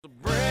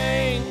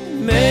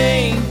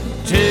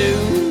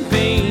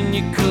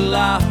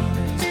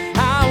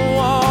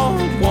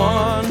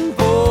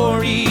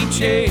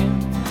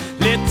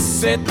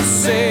set the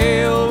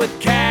sail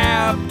with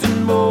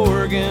Captain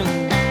Morgan.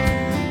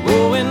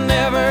 Oh, and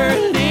never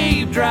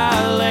leave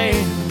dry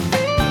land.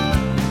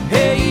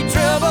 Hey,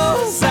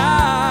 troubles,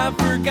 I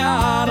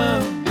forgot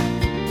 'em.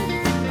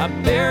 I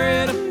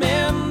buried 'em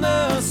in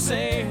the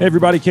sand. Hey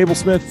everybody, Cable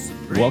Smith,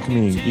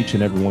 welcoming each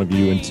and every one of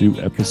you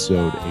into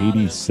episode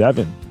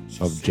 87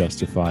 of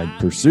Justified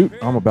Pursuit.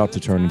 I'm about to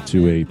turn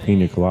into a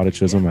pina colada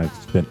chism. I've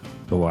spent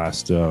the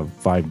last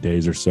 5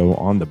 days or so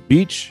on the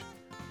beach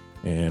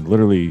and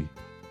literally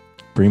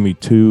bring me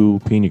 2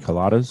 pina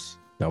coladas.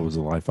 That was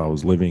the life I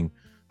was living.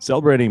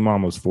 Celebrating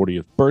Mama's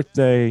 40th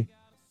birthday.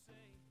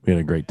 We had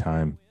a great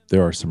time.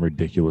 There are some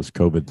ridiculous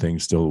COVID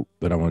things still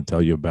that I want to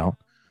tell you about.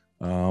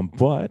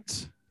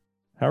 But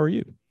how are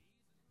you?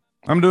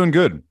 I'm doing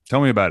good. Tell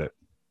me about it.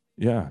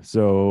 Yeah,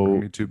 so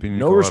Bring me 2 pina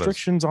no coladas.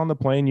 restrictions on the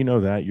plane. You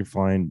know that. You're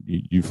flying.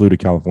 You flew to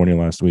California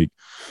last week.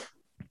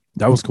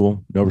 That was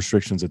cool. No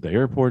restrictions at the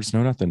airports,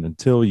 no nothing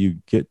until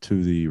you get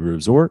to the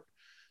resort.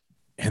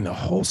 And the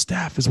whole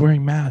staff is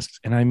wearing masks.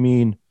 And I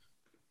mean,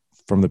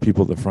 from the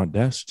people at the front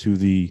desk to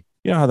the,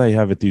 you know how they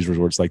have at these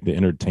resorts, like the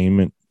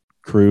entertainment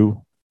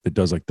crew that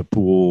does like the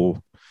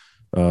pool,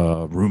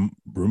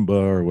 Roomba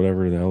or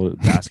whatever the hell,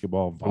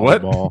 basketball,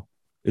 volleyball. What?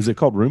 Is it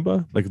called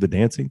Roomba? Like the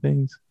dancing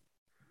things?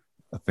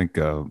 I think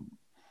I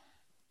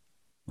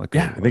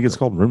think it's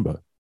called Roomba.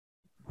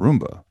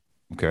 Roomba.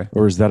 Okay.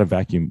 Or is that a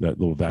vacuum? That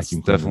little vacuum?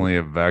 It's definitely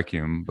a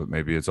vacuum, but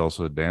maybe it's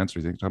also a dance. Or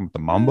you think you're talking about the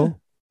mambo?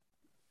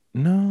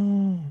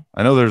 No.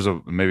 I know there's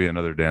maybe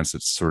another dance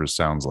that sort of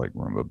sounds like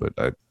Roomba,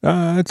 but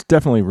It's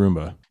definitely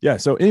Roomba. Yeah.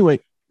 So anyway,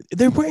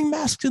 they're wearing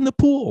masks in the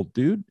pool,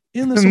 dude.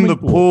 In the swimming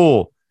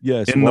pool.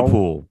 Yes. In the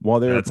pool. While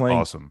they were That's playing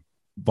awesome.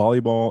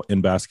 volleyball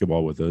and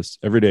basketball with us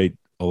every day.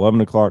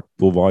 11 o'clock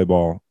pool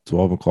volleyball,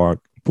 12 o'clock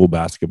pool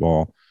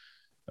basketball.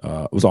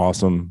 It was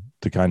awesome.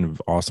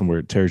 Awesome where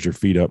it tears your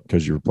feet up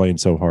because you're playing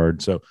so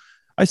hard. So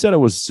I said I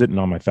was sitting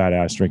on my fat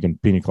ass drinking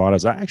pina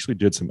coladas. I actually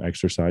did some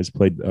exercise,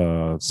 played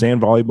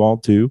sand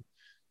volleyball too.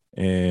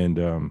 And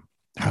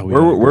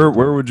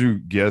where would you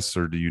guess,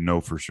 or do you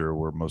know for sure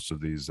where most of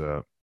these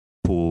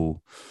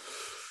pool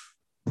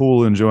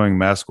enjoying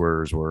mask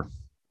wearers were?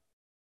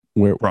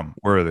 Where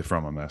are they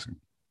from? I'm asking.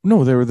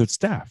 No, they were the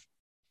staff.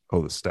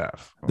 Oh, the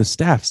staff. The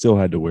staff still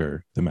had to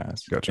wear the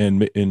mask. Gotcha.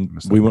 And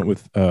we went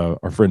with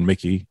our friend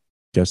Mickey,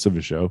 guest of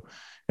the show,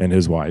 and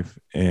his wife.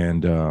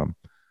 And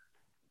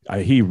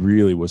he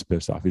really was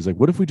pissed off. He's like,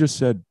 what if we just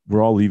said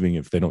we're all leaving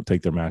if they don't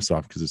take their masks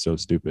off because it's so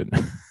stupid?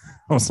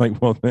 I was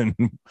like, well, then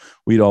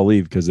we'd all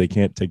leave because they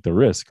can't take the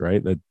risk,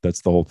 right?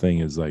 That's the whole thing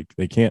is like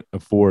they can't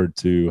afford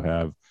to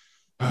have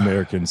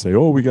Americans say,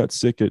 oh, we got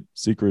sick at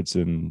Secrets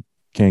in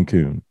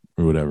Cancun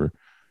or whatever.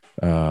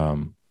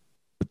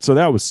 So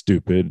that was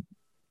stupid.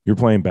 You're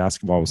playing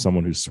basketball with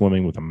someone who's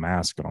swimming with a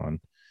mask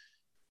on.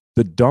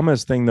 The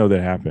dumbest thing, though,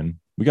 that happened,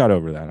 we got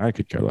over that. I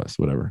could care less,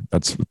 whatever.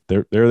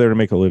 They're there to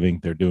make a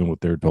living. They're doing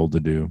what they're told to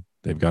do.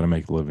 They've got to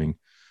make a living.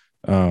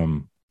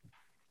 The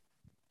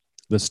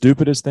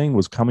stupidest thing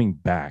was coming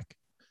back,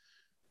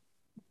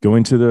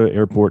 going to the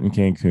airport in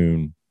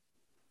Cancun.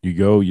 You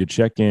go, you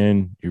check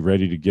in, you're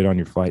ready to get on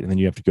your flight, and then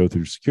you have to go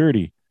through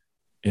security.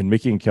 And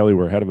Mickey and Kelly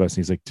were ahead of us. And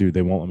he's like, dude,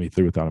 they won't let me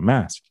through without a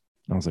mask.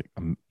 And I was like,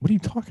 what are you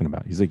talking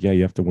about? He's like, yeah,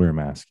 you have to wear a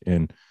mask.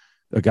 And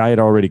a guy had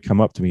already come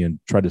up to me and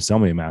tried to sell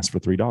me a mask for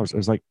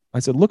 $3. I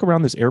said, look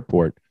around this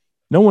airport.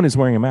 No one is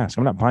wearing a mask.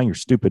 I'm not buying your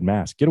stupid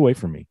mask. Get away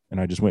from me.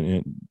 And I just went in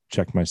and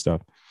checked my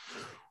stuff.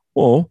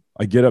 Well,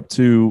 I get up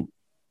to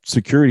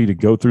security to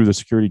go through the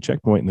security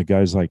checkpoint. And the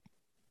guy's like,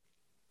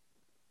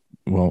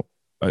 well,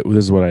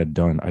 this is what I had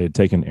done. I had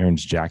taken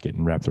Aaron's jacket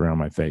and wrapped it around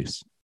my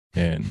face.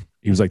 And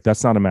he was like,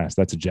 that's not a mask.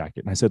 That's a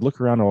jacket. And I said, look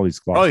around all these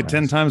cloth Probably masks.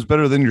 10 times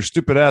better than your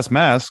stupid ass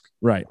mask.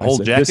 Right. Whole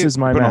said, jacket. This is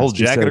my mask. mask. A whole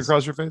jacket says,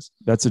 across your face.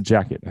 That's a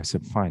jacket. I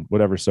said, fine,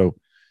 whatever. So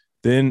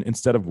then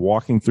instead of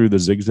walking through the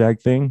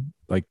zigzag thing,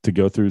 like to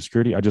go through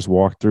security, I just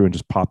walked through and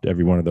just popped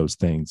every one of those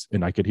things.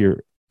 And I could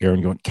hear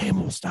Aaron going,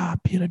 Cable,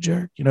 stop being a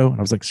jerk, And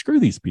I was like, screw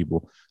these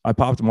people. I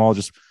popped them all.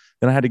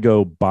 Then I had to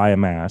go buy a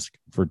mask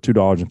for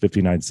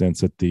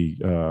 $2.59 at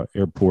the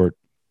airport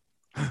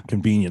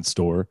convenience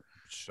store.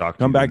 Shocked.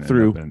 Come back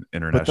through,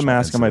 put the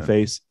mask on my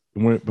face.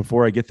 And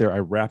before I get there, I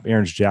wrap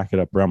Aaron's jacket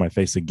up around my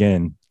face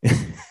again.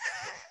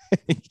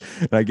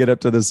 And I get up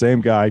to the same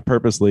guy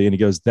purposely, and he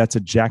goes, that's a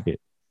jacket.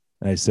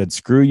 And I said,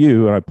 screw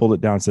you. And I pulled it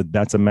down and said,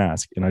 that's a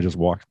mask. And I just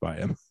walked by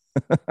him.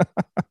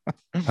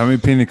 How many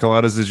pina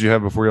coladas did you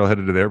have before you all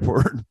headed to the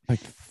airport? Like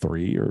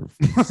 3 or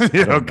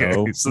yeah, okay.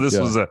 Know. So this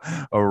was a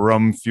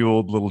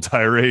rum-fueled little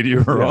tirade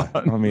you were on.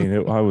 I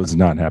mean, I was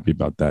not happy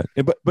about that.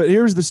 But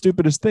here's the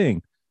stupidest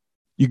thing.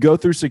 You go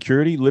through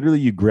security, literally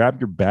you grab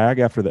your bag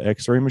after the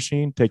x-ray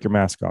machine, take your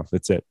mask off.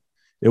 That's it.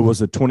 It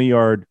was a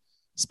 20-yard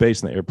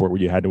space in the airport where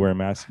you had to wear a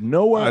mask.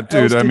 No one else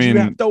did you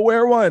have to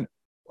wear one.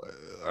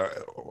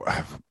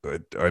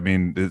 I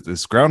mean,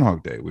 it's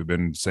Groundhog Day. We've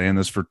been saying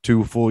this for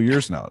 2 full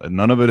years now, and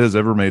none of it has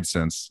ever made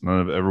sense. None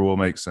of it ever will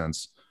make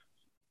sense.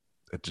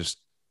 It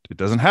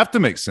doesn't have to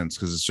make sense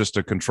because it's just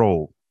a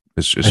control.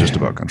 It's just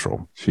about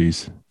control.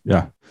 Jeez.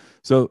 Yeah.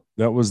 So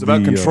that was it's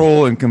about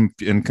control and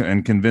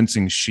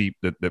convincing sheep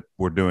that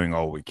we're doing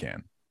all we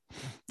can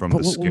from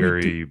the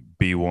scary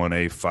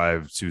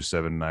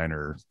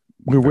B1A5279er.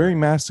 We're wearing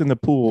masks in the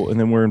pool, and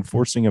then we're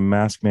enforcing a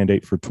mask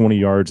mandate for 20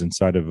 yards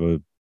inside of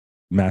a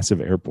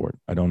massive airport.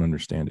 I don't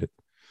understand it.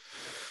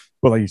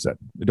 But like you said,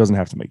 it doesn't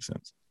have to make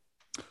sense.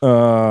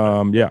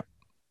 Yeah.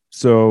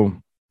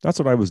 So that's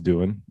what I was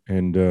doing.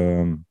 And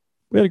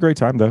we had a great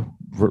time, though,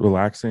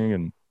 relaxing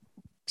and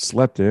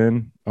slept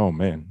in. Oh,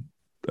 man.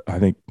 I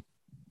think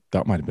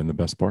that might have been the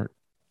best part.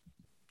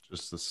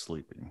 Just the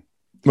sleeping.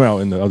 Well,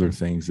 and the other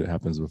things that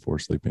happens before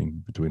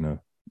sleeping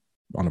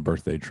on a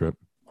birthday trip.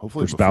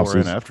 Hopefully before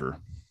spouses. And after.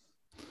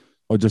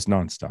 Oh, just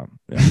nonstop.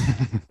 Yeah.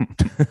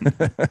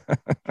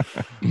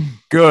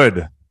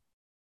 Good.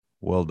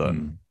 Well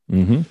done.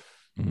 Mm-hmm.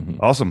 Mm-hmm.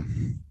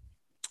 Awesome.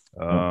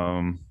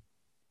 Trying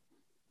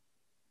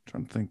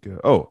to think.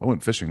 I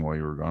went fishing while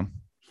you were gone.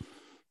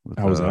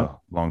 How was that?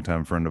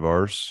 Longtime friend of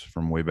ours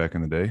from way back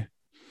in the day.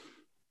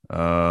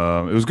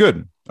 It was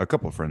good. A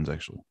couple of friends,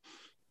 actually.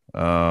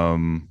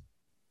 It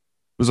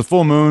was a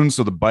full moon,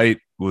 so the bite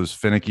was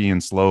finicky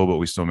and slow, but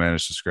we still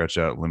managed to scratch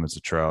out limits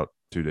of trout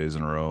 2 days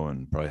in a row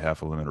and probably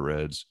half a limit of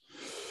reds.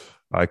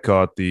 I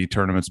caught the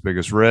tournament's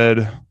biggest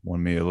red,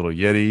 won me a little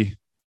Yeti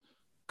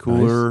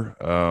cooler.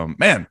 Nice.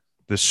 Man,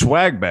 the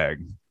swag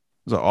bag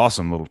was an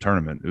awesome little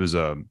tournament. It was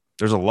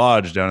there's a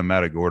lodge down in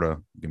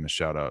Matagorda. Give them a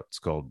shout out. It's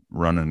called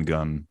Run and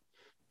Gun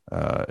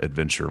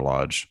Adventure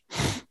Lodge.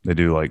 They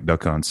do like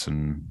duck hunts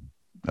and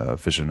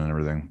fishing and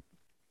everything.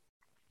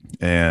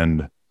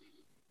 And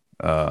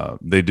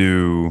they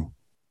do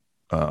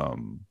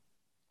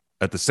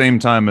at the same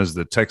time as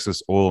the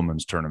Texas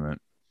Oilman's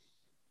tournament.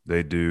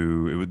 They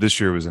do this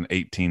year was an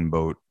 18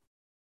 boat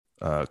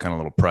kind of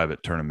little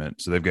private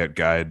tournament. So they've got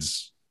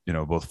guides,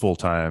 both full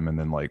time and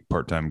then like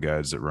part time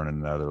guides that run in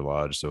and out of their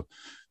lodge. So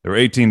there were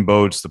 18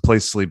 boats. The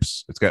place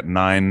sleeps. It's got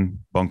 9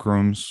 bunk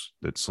rooms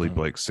that sleep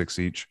like 6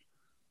 each.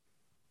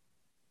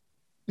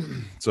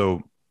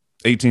 So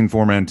 18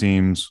 4-man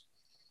teams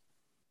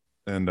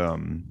and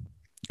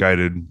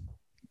guided,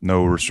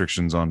 no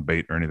restrictions on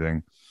bait or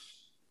anything.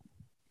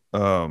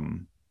 So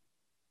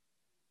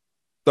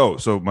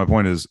my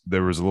point is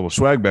there was a little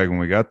swag bag when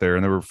we got there,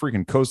 and there were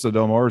freaking Costa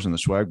Del Mars in the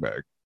swag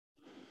bag.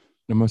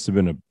 There must have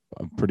been a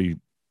pretty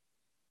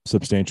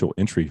substantial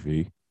entry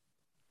fee.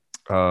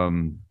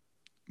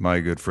 My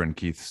good friend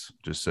Keith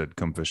just said,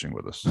 "Come fishing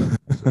with us." I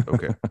said,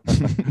 okay.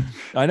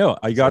 I know.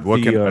 I got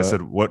I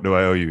said, "What do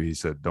I owe you?" He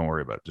said, "Don't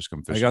worry about it. Just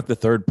come fishing." I got the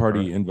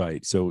third-party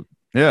invite. So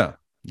yeah,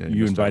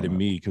 you invited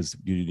me because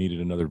you needed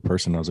another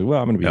person. I was like, "Well,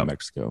 I'm going to be in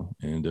Mexico,"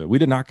 and we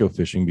did not go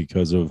fishing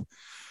because of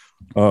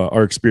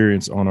our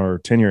experience on our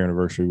 10-year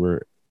anniversary,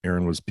 where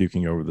Aaron was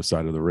puking over the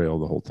side of the rail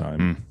the whole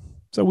time.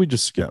 So we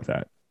just skipped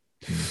that.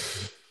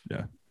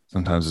 Yeah.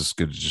 Sometimes it's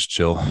good to just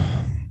chill.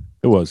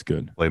 It was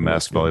good. Play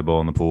mask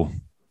volleyball in the pool.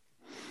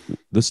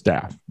 The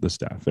staff.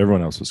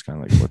 Everyone else was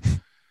kind of like, what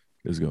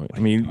is going? I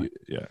mean,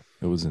 yeah,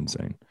 it was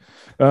insane.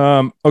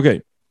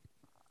 Okay.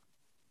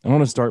 I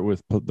want to start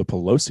with the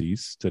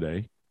Pelosi's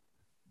today.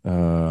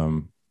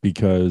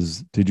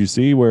 Because did you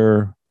see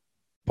where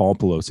Paul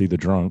Pelosi, the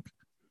drunk,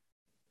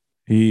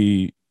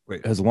 he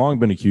has long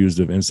been accused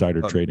of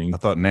insider trading. I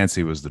thought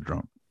Nancy was the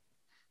drunk.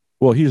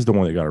 Well, he's the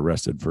one that got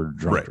arrested for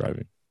drunk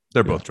driving.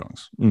 They're both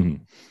drunks.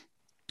 Mm-hmm.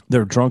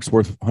 Their drunk's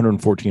worth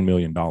 $114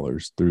 million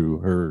through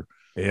her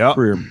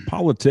career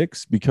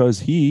politics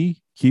because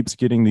he keeps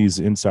getting these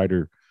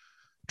insider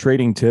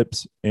trading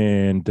tips.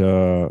 And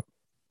a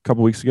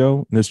couple weeks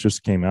ago, and this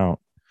just came out,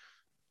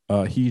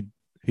 he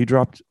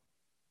dropped,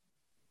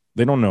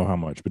 they don't know how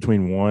much,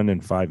 between 1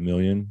 and 5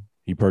 million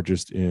he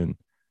purchased in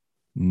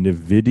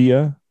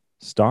NVIDIA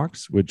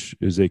stocks, which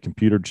is a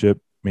computer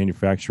chip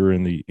manufacturer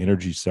in the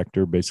energy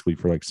sector, basically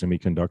for like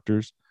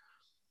semiconductors.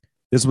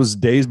 This was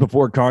days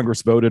before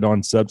Congress voted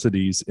on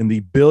subsidies in the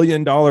 $1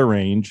 billion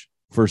range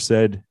for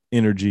said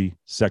energy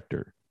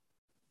sector.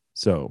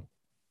 So,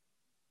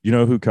 you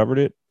know who covered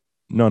it?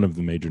 None of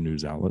the major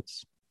news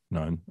outlets.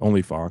 None.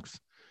 Only Fox,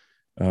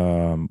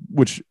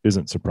 which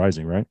isn't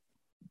surprising, right?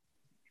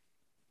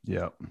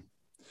 Yeah.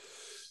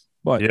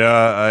 But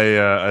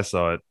yeah, I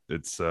saw it.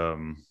 It's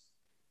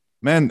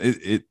man,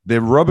 they're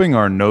rubbing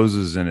our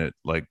noses in it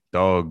like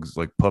dogs,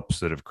 like pups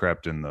that have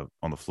crapped on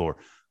the floor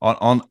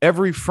on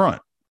every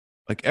front.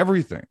 Like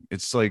everything.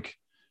 It's like,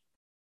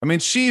 I mean,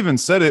 she even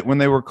said it when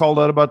they were called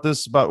out about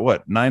this about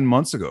what, 9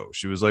 months ago.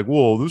 She was like,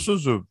 well, this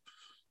is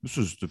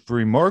the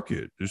free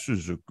market.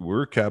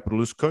 We're a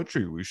capitalist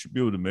country. We should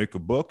be able to make a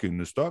buck in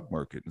the stock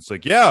market. It's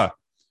like, yeah,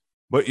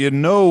 but you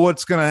know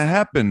what's going to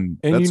happen.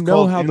 And that's, you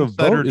know, how the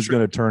vote is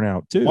going to turn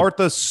out too.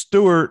 Martha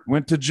Stewart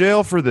went to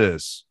jail for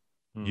this.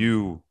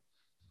 You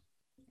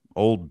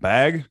old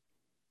bag.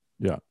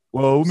 Yeah.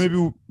 Well,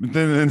 maybe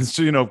then,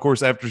 you know, of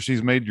course, after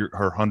she's made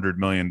her $100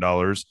 million,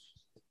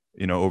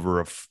 you know, over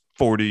a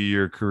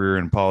 40-year career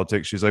in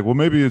politics, she's like, well,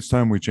 maybe it's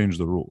time we change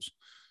the rules.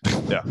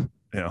 Yeah.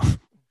 You know,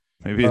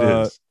 maybe it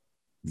is.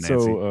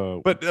 Nancy.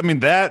 So, but I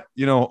mean, that,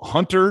 you know,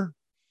 Hunter,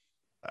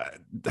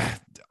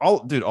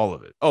 all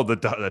of it. Oh,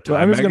 the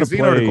Time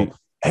magazine article.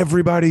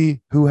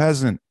 Everybody who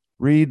hasn't,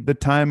 read the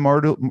Time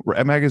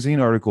magazine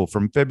article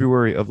from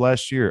February of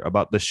last year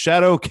about the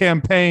shadow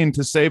campaign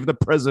to save the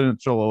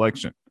presidential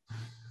election.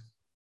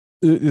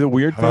 The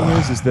weird thing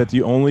is that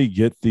you only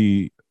get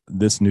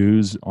this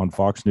news on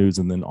Fox News,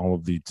 and then all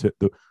of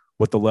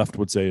what the left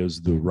would say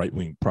is the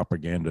right-wing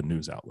propaganda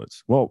news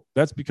outlets. Well,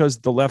 that's because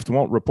the left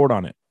won't report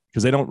on it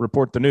because they don't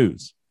report the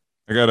news.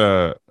 I got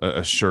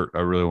a shirt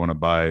I really want to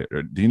buy.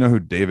 Do you know who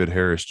David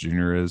Harris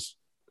Jr. is?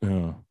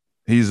 Yeah.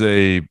 He's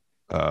a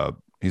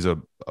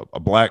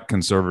black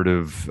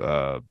conservative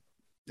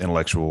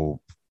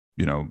intellectual,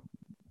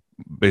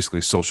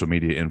 basically social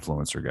media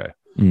influencer guy,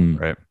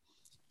 right?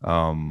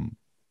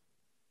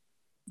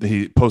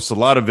 He posts a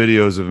lot of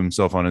videos of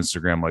himself on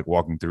Instagram, like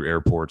walking through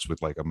airports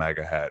with like a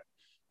MAGA hat,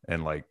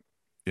 and like,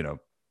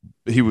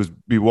 he was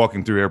be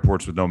walking through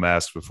airports with no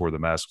mask before the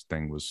mask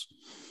thing was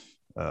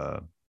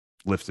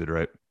lifted,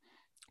 right?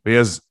 But he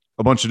has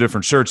a bunch of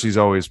different shirts he's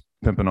always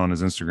pimping on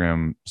his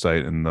Instagram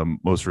site, and the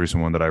most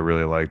recent one that I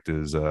really liked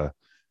is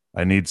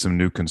I need some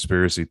new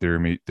conspiracy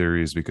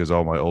theories because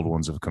all my old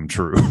ones have come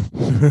true.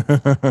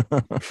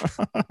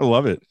 I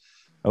love it.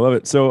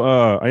 So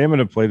I am going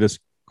to play this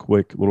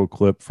quick little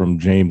clip from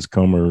James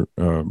Comer.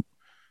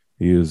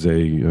 He is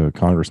a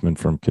congressman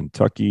from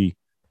Kentucky,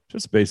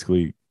 just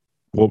basically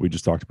what we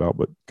just talked about,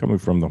 but coming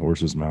from the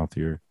horse's mouth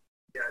here.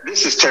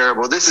 This is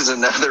terrible. This is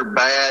another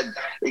bad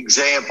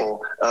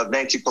example of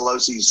Nancy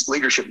Pelosi's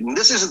leadership. And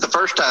this isn't the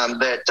first time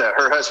that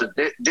her husband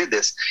did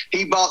this.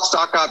 He bought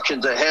stock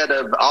options ahead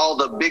of all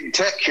the big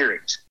tech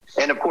hearings.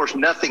 And, of course,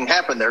 nothing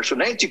happened there. So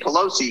Nancy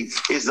Pelosi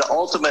is the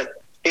ultimate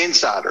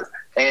insider.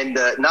 And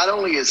not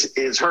only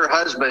is her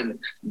husband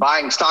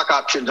buying stock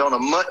options on a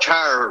much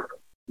higher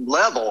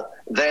level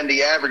than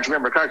the average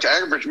member of Congress.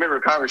 Average member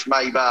of Congress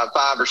may buy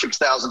 $5,000 or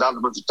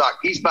 $6,000 worth of stock.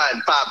 He's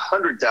buying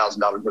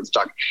 $500,000 worth of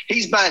stock.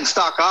 He's buying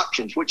stock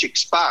options which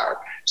expire.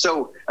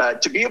 So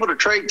to be able to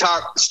trade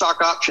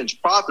stock options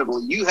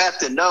profitably, you have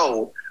to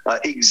know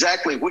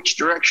exactly which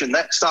direction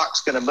that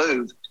stock's going to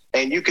move,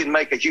 and you can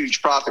make a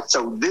huge profit.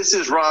 So this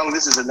is wrong.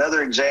 This is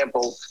another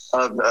example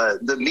of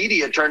the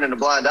media turning a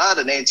blind eye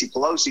to Nancy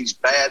Pelosi's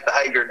bad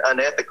behavior and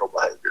unethical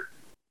behavior.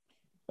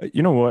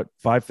 You know what?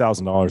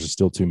 $5,000 is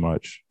still too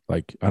much.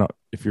 Like, I don't.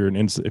 If you're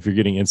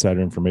getting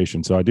insider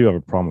information, so I do have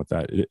a problem with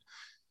that.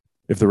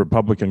 If the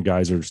Republican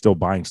guys are still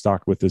buying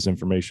stock with this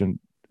information,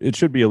 it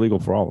should be illegal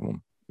for all of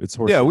them. It's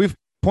horse. Yeah, we've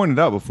pointed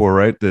out before,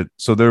 right? That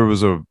so there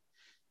was an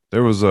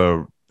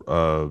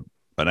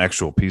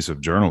actual piece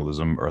of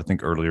journalism, or I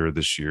think earlier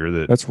this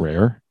year that's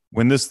rare.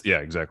 When this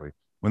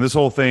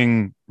whole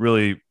thing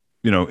really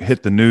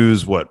hit the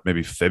news,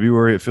 maybe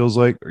February it feels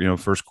like,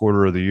 first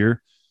quarter of the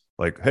year.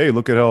 Like, hey,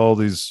 look at how all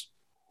these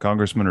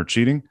congressmen are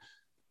cheating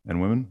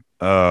and women.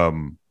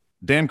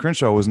 Dan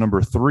Crenshaw was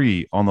number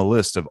 3 on the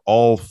list of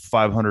all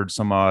 500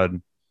 some odd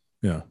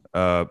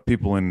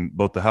people in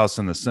both the House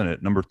and the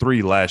Senate. Number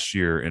 3 last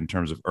year in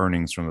terms of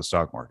earnings from the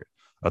stock market.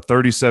 A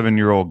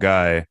 37-year-old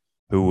guy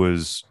who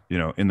was,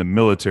 in the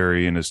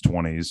military in his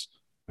 20s,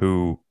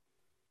 who,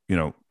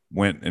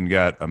 went and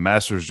got a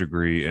master's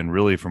degree and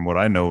really, from what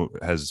I know,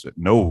 has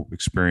no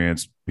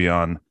experience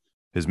beyond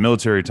his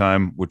military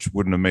time, which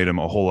wouldn't have made him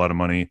a whole lot of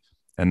money.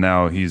 And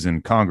now he's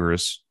in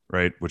Congress,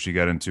 right? Which he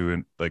got into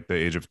in like the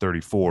age of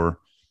 34.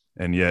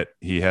 And yet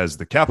he has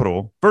the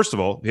capital. First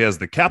of all, he has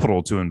the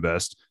capital to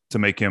invest to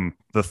make him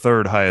the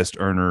 3rd highest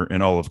earner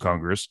in all of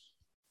Congress.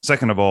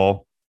 Second of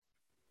all,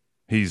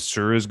 he's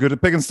sure is good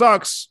at picking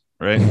stocks,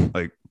 right?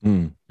 Like,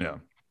 yeah.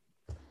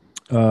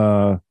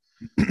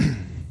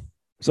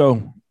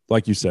 So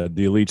like you said,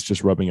 the elite's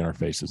just rubbing in our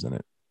faces in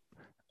it.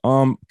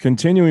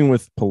 Continuing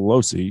with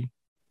Pelosi,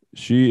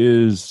 she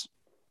is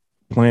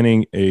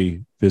planning a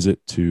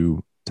visit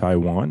to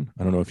Taiwan.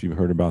 I don't know if you've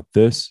heard about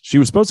this. She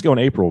was supposed to go in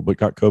April, but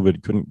got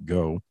COVID, couldn't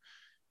go.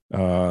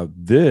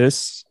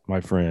 This, my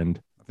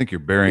friend. I think you're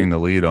burying the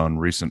lead on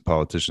recent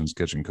politicians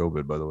catching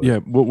COVID, by the way. Yeah,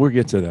 we'll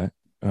get to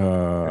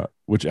that,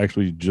 which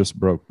actually just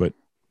broke. But,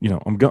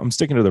 I'm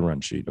sticking to the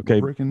run sheet. Okay,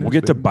 we'll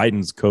get to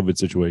Biden's COVID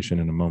situation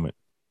in a moment.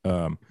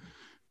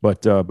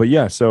 But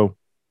yeah, so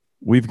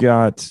we've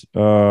got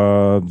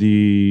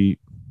the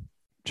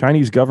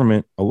Chinese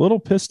government a little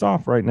pissed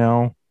off right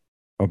now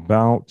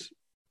about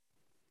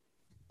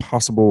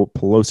possible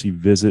Pelosi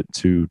visit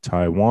to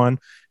Taiwan.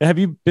 And have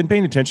you been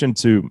paying attention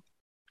to,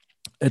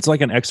 it's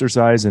like an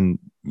exercise in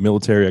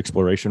military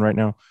exploration right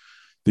now.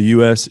 The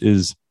U.S.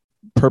 is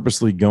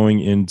purposely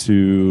going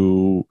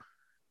into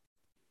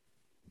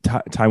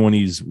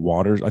Taiwanese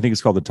waters. I think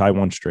it's called the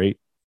Taiwan Strait,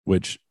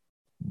 which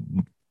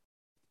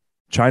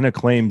China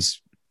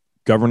claims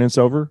governance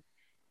over.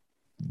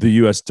 The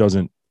U.S.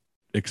 doesn't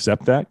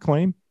accept that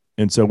claim.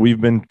 And so we've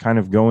been kind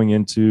of going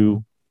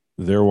into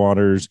their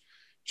waters.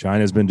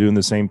 China's been doing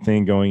the same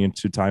thing, going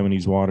into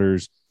Taiwanese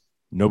waters.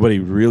 Nobody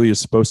really is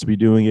supposed to be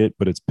doing it,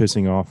 but it's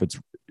pissing off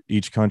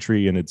each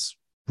country, and it's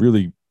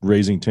really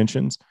raising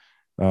tensions.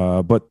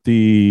 But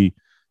the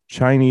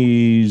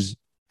Chinese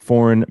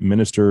foreign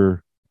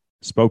minister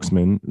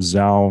spokesman,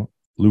 Zhao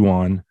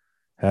Luan,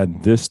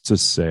 had this to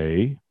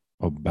say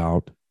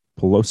about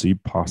Pelosi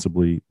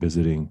possibly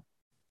visiting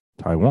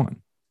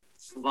Taiwan.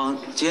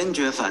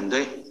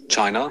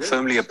 China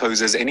firmly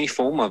opposes any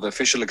form of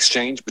official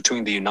exchange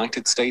between the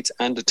United States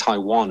and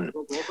Taiwan.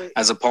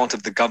 As a part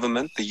of the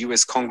government, the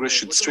U.S. Congress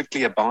should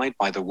strictly abide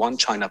by the One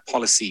China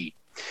policy.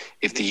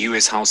 If the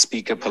U.S. House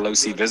Speaker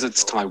Pelosi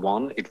visits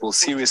Taiwan, it will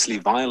seriously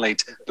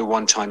violate the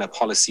One China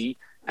policy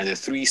and the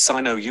 3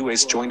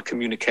 Sino-U.S. joint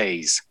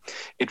communiques.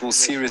 It will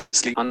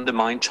seriously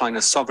undermine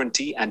China's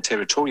sovereignty and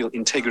territorial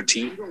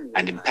integrity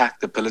and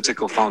impact the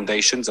political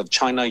foundations of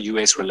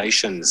China-U.S.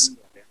 relations.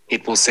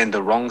 It will send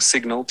the wrong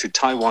signal to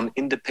Taiwan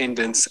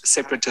independence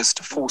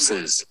separatist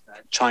forces.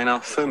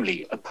 China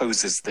firmly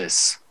opposes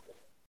this.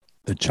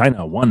 The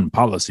China One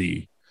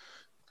policy.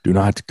 Do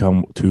not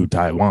come to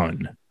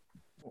Taiwan.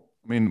 I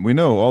mean, we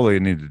know all they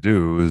need to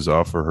do is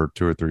offer her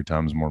 2 or 3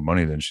 times more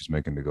money than she's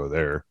making to go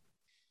there.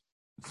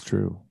 It's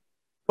true.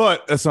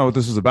 But that's not what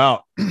this is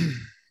about.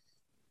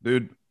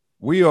 Dude,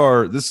 we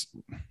are this.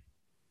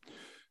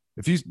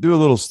 If you do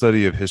a little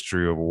study of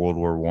history of World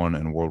War I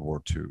and World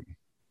War II,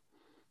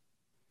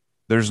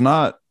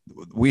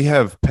 we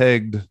have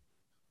pegged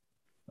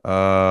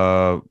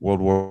World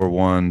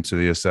War I to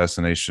the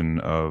assassination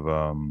of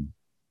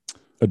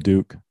a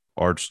Duke.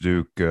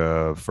 Archduke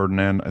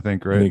Ferdinand, I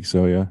think, right? I think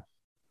so, yeah.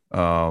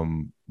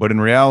 But in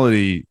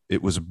reality,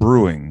 it was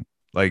brewing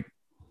like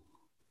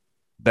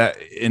that.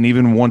 And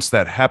even once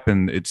that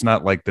happened, it's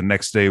not like the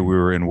next day we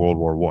were in World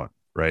War I,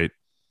 right?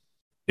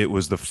 It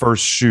was the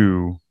first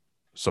shoe,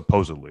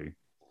 supposedly,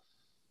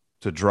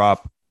 to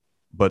drop,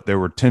 but there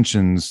were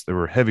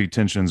heavy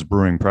tensions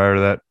brewing prior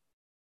to that.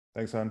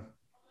 Thanks, hon.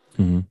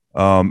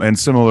 Mm-hmm. And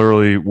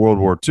similarly, World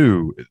War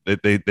II,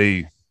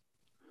 they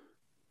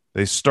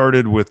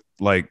started with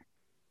like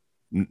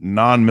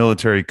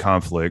non-military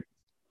conflict.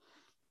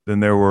 Then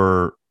there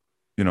were,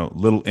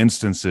 little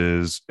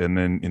instances, and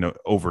then,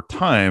 over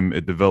time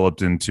it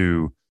developed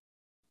into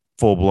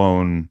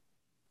full-blown,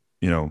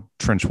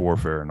 trench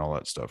warfare and all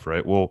that stuff,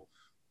 right? Well,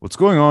 what's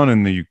going on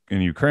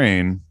in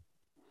Ukraine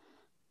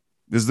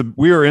is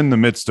we are in the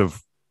midst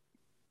of,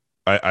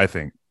 I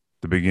think,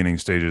 the beginning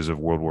stages of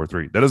World War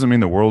III. That doesn't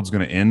mean the world's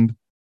going to end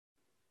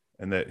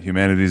and that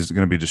humanity is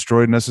going to be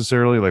destroyed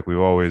necessarily, like we've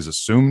always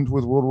assumed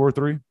with World War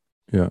III.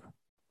 Yeah.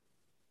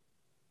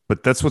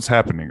 But that's what's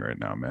happening right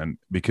now, man,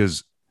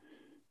 because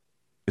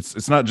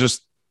it's not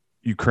just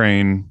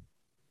Ukraine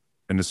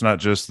and it's not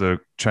just the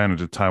China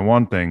to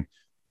Taiwan thing,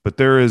 but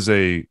there is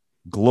a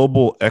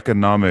global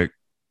economic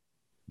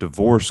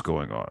divorce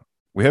going on.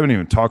 We haven't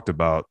even talked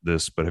about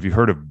this, but have you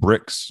heard of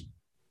BRICS?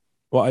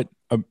 Well,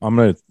 I'm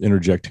going to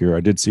interject here.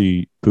 I did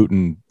see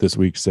Putin this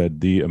week said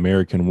the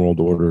American world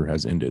order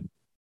has ended.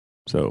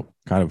 So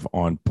kind of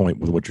on point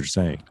with what you're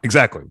saying.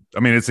 Exactly. I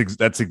mean,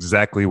 that's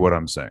exactly what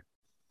I'm saying.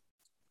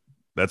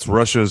 That's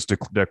Russia's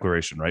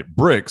declaration, right?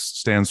 BRICS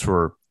stands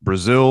for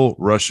Brazil,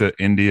 Russia,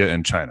 India,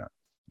 and China.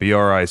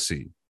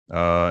 BRIC.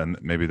 And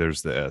maybe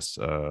there's the S.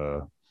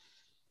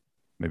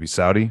 Maybe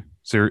Saudi,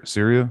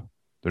 Syria.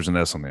 There's an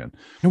S on the end.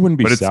 It wouldn't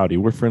be Saudi.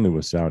 We're friendly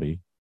with Saudi.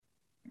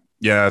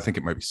 Yeah, I think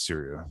it might be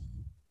Syria.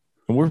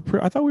 And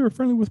I thought we were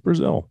friendly with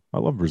Brazil. I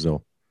love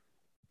Brazil.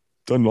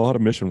 Done a lot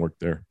of mission work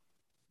there.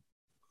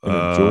 And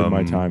enjoyed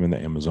my time in the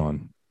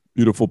Amazon.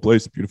 Beautiful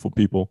place, beautiful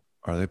people.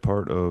 Are they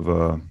part of?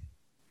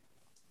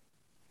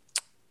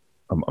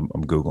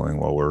 I'm googling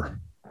while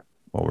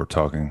we're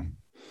talking.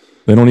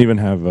 They don't even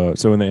have.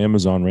 So in the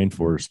Amazon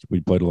rainforest,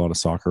 we played a lot of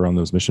soccer on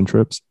those mission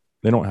trips.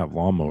 They don't have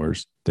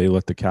lawnmowers. They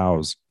let the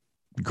cows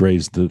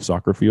graze the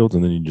soccer fields,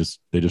 and then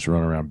they just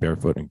run around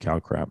barefoot and cow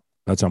crap.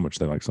 That's how much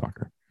they like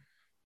soccer.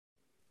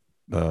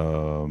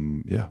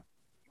 Yeah,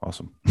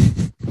 awesome.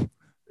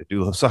 They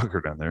do love soccer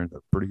down there.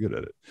 They're pretty good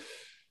at it.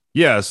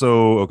 Yeah.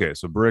 So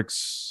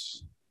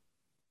BRICS.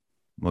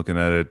 I'm looking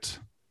at it.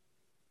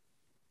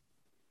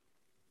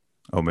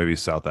 Oh, maybe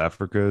South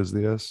Africa is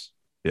the S.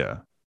 Yeah.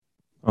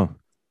 Oh,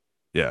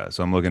 yeah.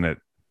 So I'm looking at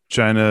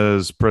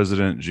China's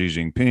President Xi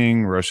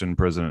Jinping, Russian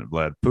President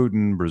Vladimir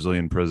Putin,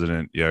 Brazilian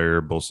President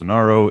Jair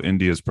Bolsonaro,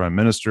 India's Prime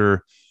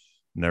Minister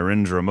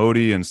Narendra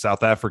Modi, and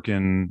South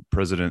African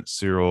President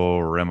Cyril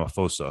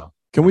Ramaphosa.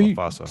 Can we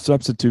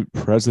substitute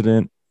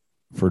president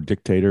for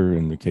dictator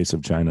in the case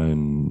of China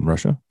and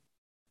Russia?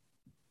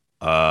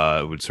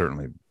 It would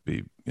certainly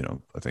be,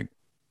 I think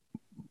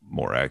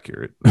more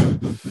accurate.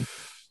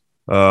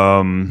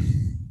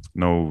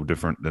 No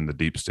different than the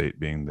deep state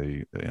being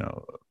the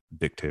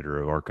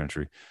dictator of our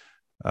country.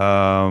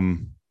 So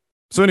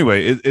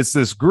anyway, it's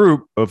this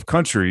group of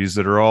countries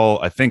that are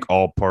all, I think,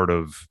 all part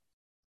of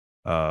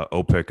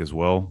OPEC as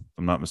well, if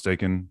I'm not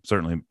mistaken.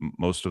 Certainly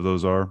most of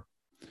those are.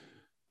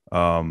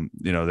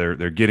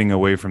 They're getting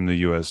away from the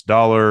US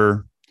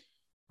dollar.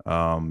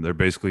 They're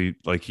basically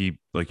like you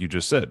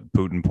just said,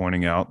 Putin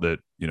pointing out that,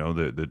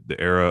 the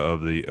era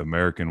of the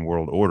American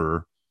world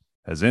order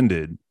has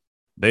ended.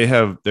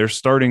 They're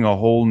starting a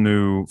whole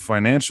new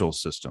financial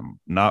system,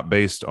 not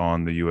based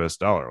on the US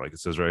dollar, like it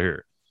says right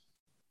here.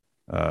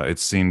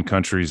 It's seen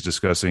countries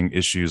discussing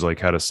issues like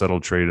how to settle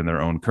trade in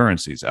their own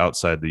currencies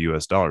outside the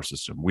US dollar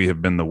system. We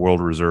have been the world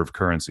reserve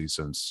currency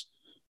since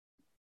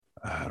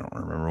I don't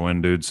remember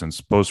when, dude,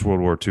 since post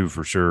World War II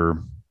for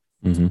sure.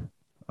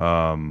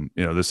 Mm-hmm.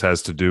 This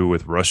has to do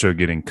with Russia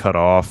getting cut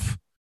off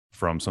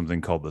from something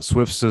called the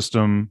SWIFT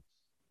system,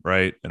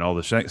 right? And all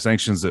the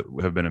sanctions that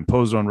have been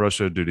imposed on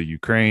Russia due to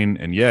Ukraine.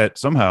 And yet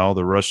somehow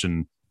the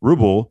Russian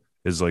ruble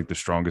is like the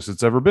strongest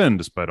it's ever been,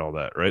 despite all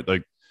that, right?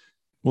 Like,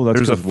 well,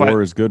 that's because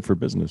war is good for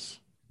business.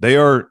 They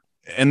are.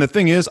 And the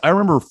thing is, I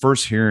remember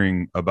first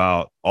hearing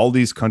about all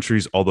these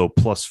countries, although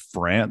plus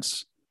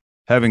France,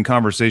 having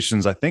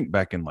conversations, I think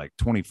back in like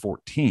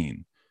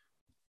 2014.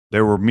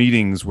 There were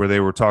meetings where they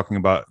were talking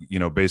about,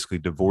 basically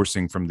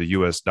divorcing from the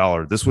US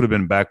dollar. This would have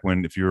been back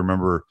when, if you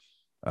remember,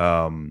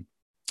 one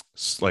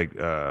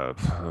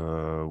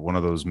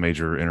of those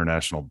major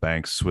international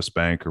banks, Swiss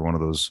Bank, or one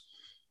of those,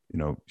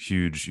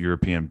 huge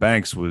European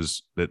banks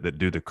was that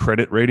do the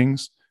credit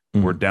ratings.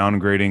 Mm-hmm. Were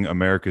downgrading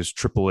America's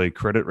AAA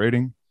credit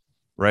rating,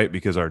 right?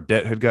 Because our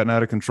debt had gotten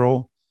out of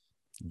control.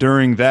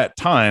 During that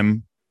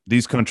time,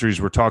 these countries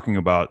were talking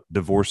about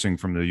divorcing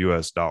from the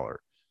US dollar.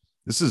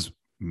 This is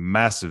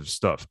massive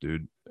stuff,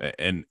 dude.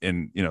 And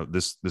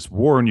this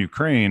war in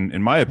Ukraine,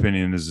 in my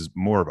opinion, is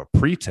more of a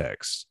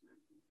pretext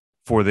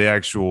for the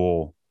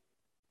actual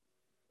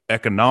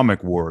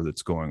economic war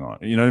that's going on.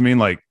 You know what I mean?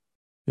 Like,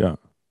 yeah.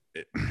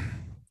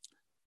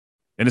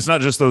 And it's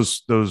not just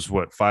those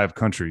 5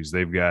 countries.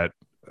 They've got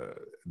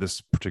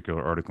this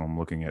particular article I'm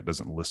looking at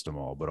doesn't list them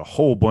all, but a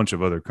whole bunch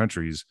of other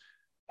countries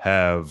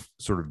have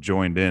sort of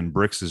joined in.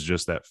 BRICS is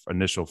just that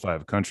initial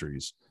 5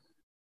 countries.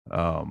 There's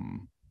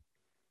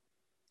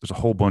a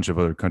whole bunch of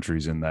other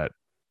countries in that,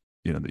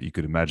 that you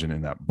could imagine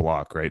in that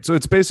block, right? So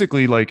it's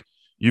basically like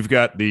you've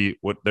got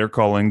what they're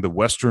calling the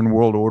Western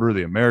world order,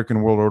 the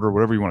American world order,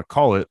 whatever you want to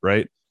call it,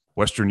 right?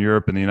 Western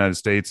Europe and the United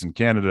States and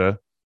Canada.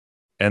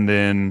 And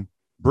then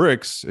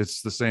BRICS,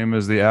 it's the same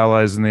as the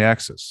Allies and the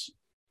Axis,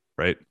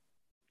 right?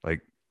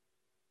 Like,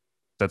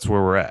 that's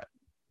where we're at.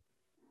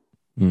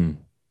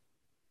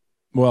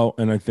 Well,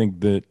 and I think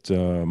that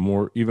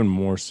even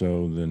more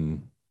so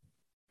than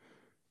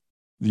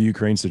the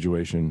Ukraine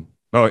situation.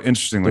 Oh,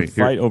 interestingly, the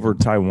fight over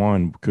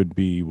Taiwan could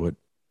be what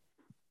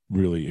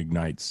really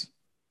ignites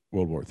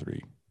World War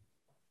III.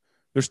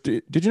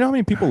 Did you know how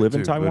many people live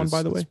in Taiwan,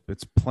 by the way?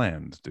 It's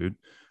planned, dude.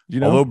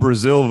 Although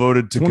Brazil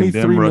voted to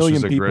condemn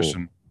Russia's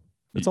aggression.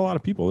 It's a lot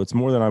of people. It's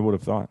more than I would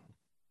have thought.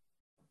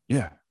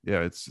 Yeah,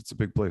 it's a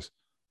big place.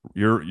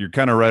 You're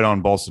kind of right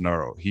on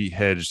Bolsonaro. He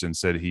hedged and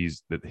said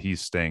he's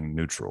staying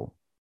neutral.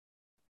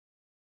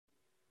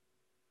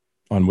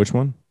 On which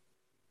one?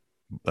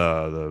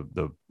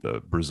 The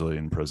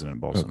Brazilian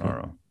President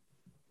Bolsonaro. Okay.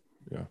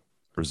 Yeah.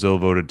 Brazil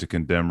voted to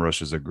condemn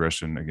Russia's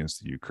aggression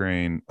against the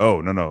Ukraine.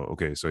 Oh, no.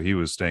 Okay, so he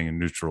was staying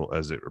neutral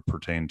as it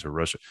pertained to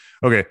Russia.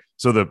 Okay,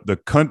 so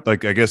I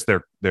guess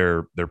their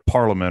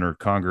parliament or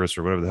Congress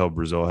or whatever the hell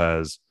Brazil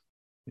has,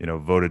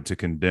 voted to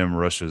condemn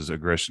Russia's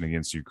aggression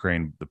against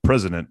Ukraine. The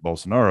president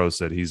Bolsonaro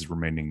said he's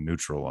remaining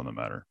neutral on the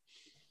matter.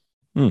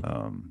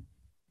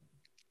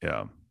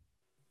 Yeah.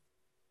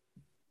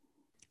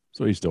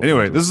 So he's still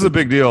anyway. This is a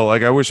big deal.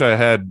 Like, I wish I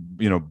had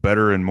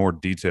better and more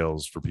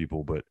details for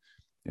people, but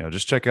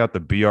just check out the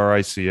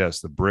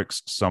BRICS, the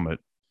BRICS Summit,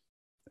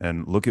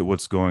 and look at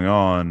what's going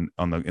on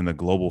in the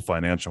global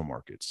financial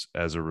markets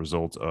as a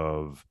result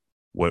of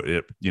what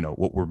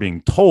we're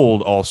being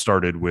told all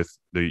started with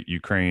the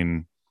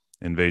Ukraine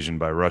invasion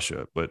by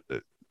Russia, but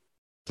it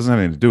doesn't have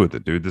anything to do with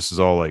it, dude. This is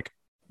all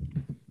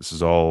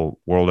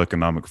World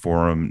Economic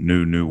Forum,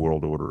 new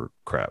world order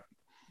crap.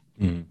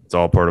 It's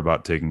all part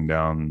about taking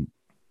down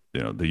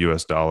the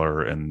US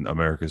dollar and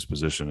America's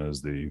position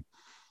as the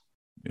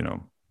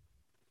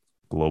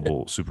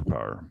global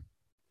superpower.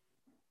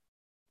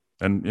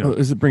 And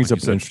as it brings up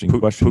an interesting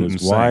question,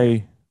 is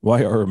why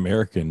are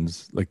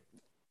Americans, like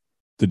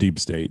the deep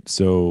state,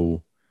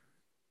 so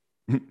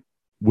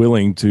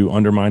willing to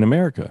undermine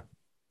America?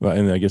 Well,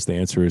 and I guess the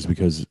answer is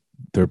because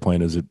their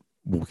plan is it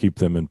will keep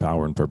them in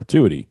power in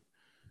perpetuity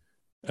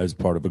as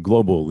part of a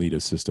global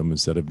elitist system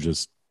instead of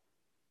just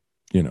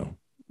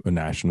a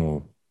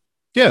national.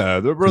 Yeah,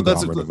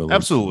 that's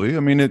absolutely.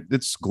 I mean,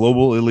 it's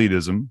global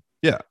elitism.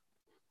 Yeah,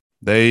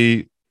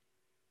 they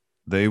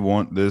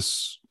want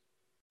this.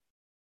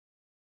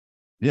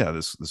 Yeah,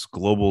 this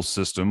global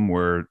system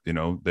where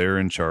they're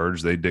in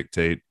charge, they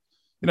dictate.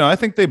 I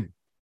think they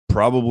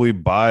probably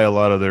buy a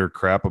lot of their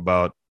crap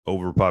about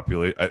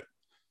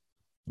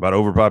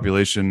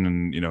overpopulation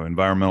and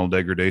environmental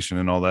degradation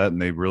and all that,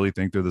 and they really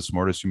think they're the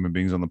smartest human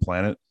beings on the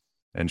planet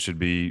and should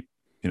be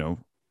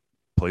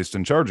placed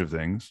in charge of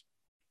things.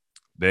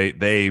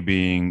 They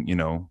being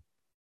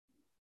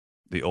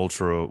the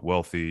ultra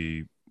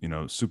wealthy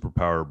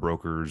superpower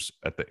brokers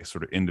at the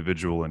sort of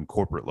individual and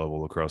corporate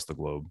level across the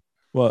globe.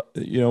 Well,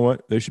 you know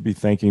what? They should be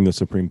thanking the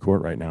Supreme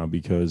Court right now,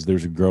 because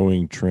there's a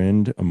growing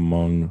trend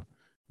among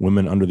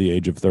women under the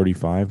age of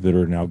 35 that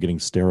are now getting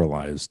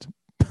sterilized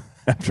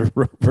after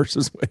Roe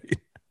versus Wade.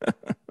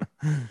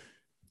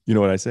 You know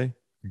what I say?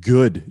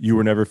 Good. You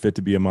were never fit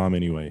to be a mom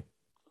anyway.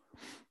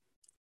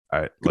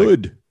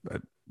 Good.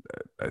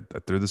 I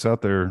threw this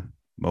out there.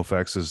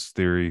 Mofax's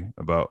theory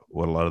about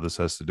what a lot of this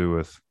has to do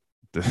with,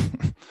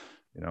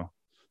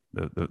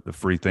 The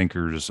free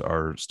thinkers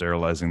are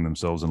sterilizing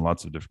themselves in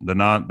lots of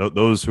different.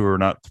 Those who are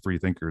not free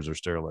thinkers are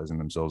sterilizing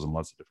themselves in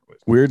lots of different ways.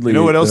 Weirdly, you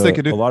know what else they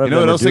could do? A lot of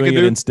them are doing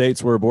it in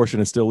states where abortion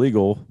is still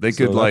legal. They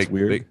could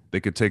they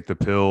could take the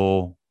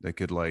pill. They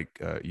could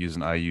use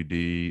an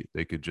IUD.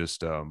 They could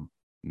just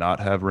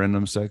not have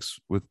random sex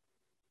with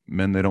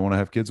men they don't want to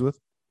have kids with,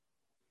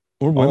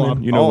 or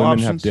women. Women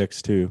options. Have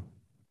dicks too.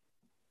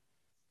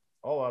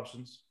 All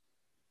options.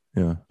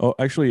 Yeah. Oh,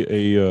 actually,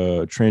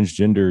 a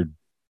transgender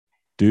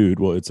dude,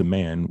 well, it's a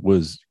man,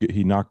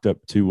 he knocked up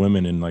 2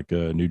 women in like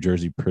a New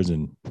Jersey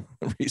prison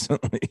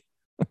recently.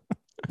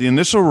 The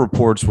initial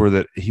reports were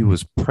that he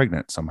was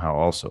pregnant somehow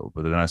also,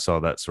 but then I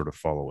saw that sort of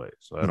fall away.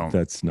 So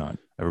that's not.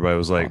 Everybody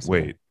was like, possible.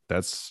 Wait,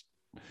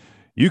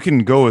 you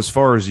can go as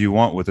far as you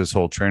want with this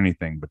whole tranny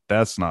thing, but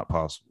that's not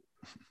possible.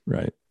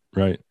 Right.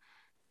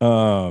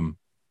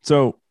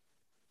 So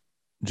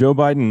Joe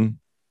Biden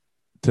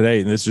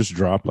today, and this just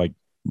dropped like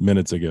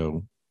minutes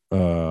ago,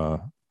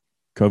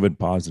 COVID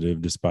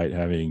positive despite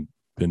having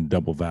been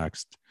double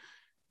vaxxed,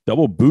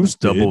 double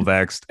boosted. Double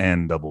vaxxed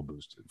and double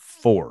boosted.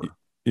 4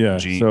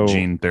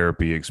 gene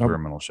therapy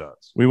experimental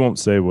shots. We won't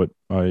say what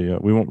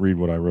we won't read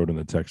what I wrote in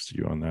the text to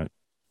you on that.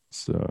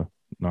 It's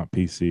not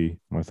PC,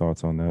 my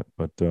thoughts on that,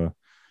 but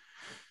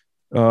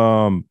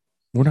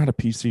we're not a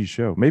PC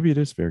show. Maybe it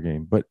is fair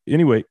game, but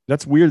anyway,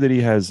 that's weird that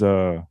he has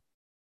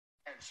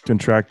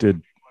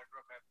contracted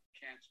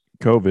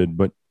COVID,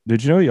 but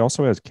did you know he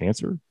also has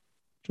cancer,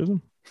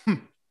 Chisholm?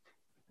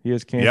 He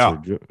has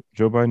cancer. Yeah.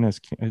 Joe Biden has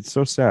cancer. It's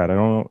so sad. I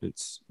don't know.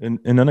 It's an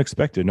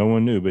unexpected. No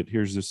one knew, but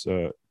here's this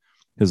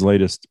his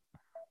latest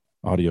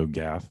audio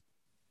gaffe.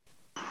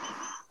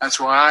 That's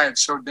why I and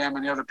so damn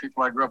many other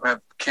people I grew up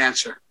have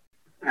cancer,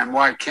 and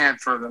why can't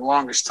for the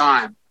longest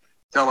time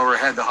Delaware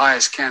had the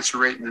highest cancer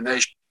rate in the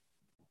nation.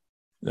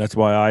 That's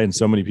why I and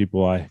so many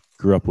people I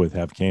grew up with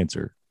have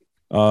cancer.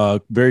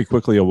 Very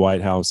quickly, a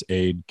White House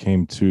aide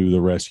came to the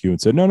rescue and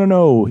said,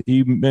 no.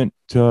 He meant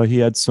he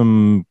had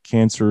some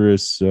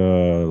cancerous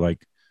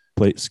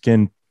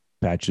skin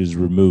patches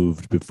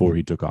removed before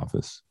he took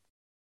office.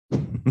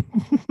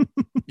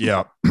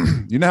 Yeah.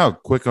 You know how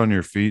quick on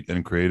your feet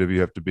and creative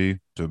you have to be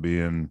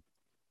in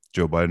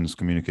Joe Biden's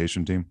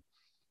communication team?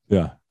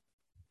 Yeah.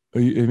 I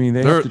mean,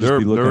 they have to just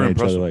be looking at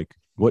each other like,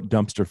 what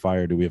dumpster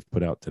fire do we have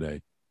put out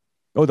today?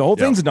 Oh, the whole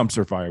thing's a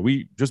dumpster fire.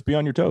 We just be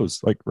on your toes,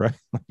 like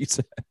you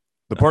said.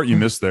 The part you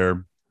missed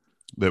there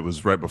that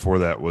was right before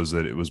that was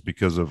that it was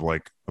because of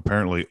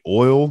apparently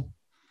oil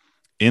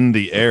in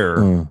the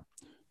air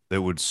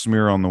that would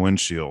smear on the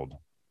windshield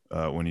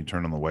when you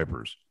turn on the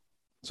wipers.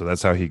 So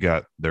that's how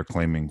they're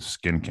claiming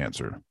skin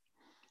cancer.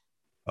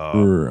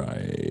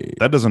 Right.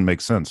 That doesn't make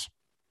sense,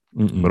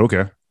 but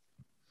okay.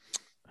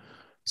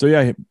 So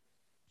yeah,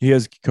 he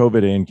has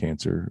COVID and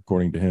cancer,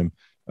 according to him.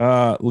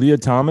 Leah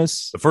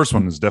Thomas. The first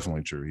one is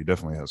definitely true. He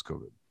definitely has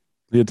COVID.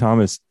 Leah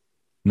Thomas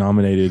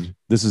nominated.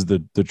 This is the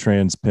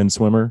trans pin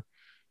swimmer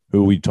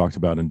who we talked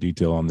about in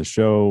detail on the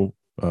show.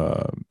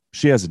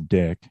 She has a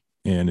dick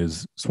and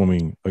is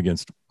swimming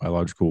against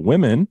biological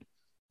women,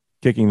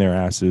 kicking their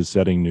asses,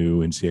 setting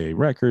new NCAA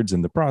records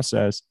in the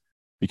process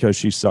because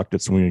she sucked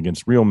at swimming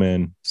against real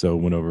men. So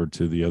went over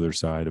to the other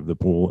side of the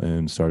pool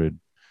and started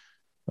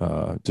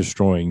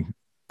destroying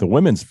the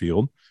women's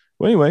field.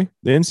 Well, anyway,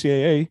 the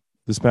NCAA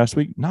this past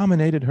week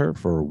nominated her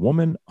for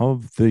Woman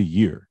of the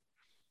Year.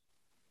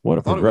 What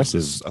a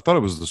progressive. I thought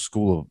it was the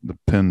school of the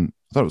Penn.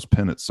 I thought it was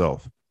Penn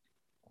itself.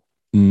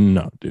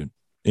 No, dude.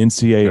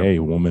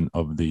 NCAA Woman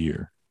of the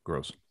Year.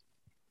 Gross.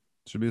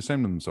 Should be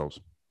ashamed of themselves.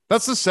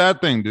 That's the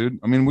sad thing, dude.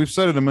 I mean, we've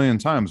said it a million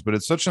times, but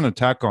it's such an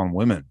attack on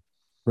women.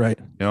 Right.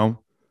 You know?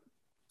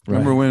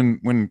 Remember when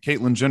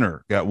Caitlyn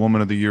Jenner got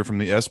Woman of the Year from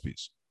the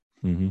ESPYs?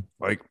 Mm-hmm.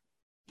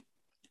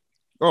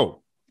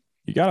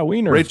 You got a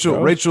wiener.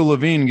 Rachel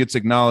Levine gets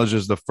acknowledged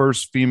as the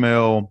first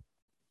female.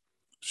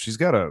 She's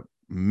got a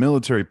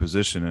military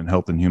position in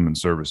Health and Human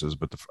Services,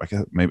 but I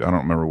don't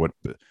remember what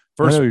the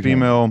first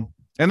female.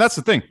 And that's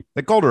the thing.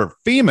 They called her a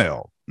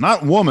female,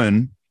 not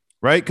woman,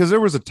 right? Because there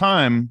was a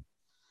time,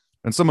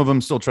 and some of them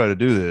still try to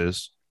do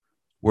this,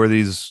 where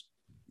these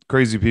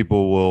crazy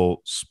people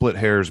will split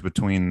hairs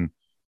between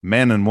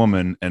man and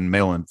woman and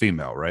male and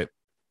female, right?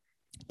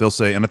 They'll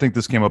say, and I think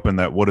this came up in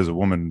that What is a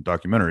Woman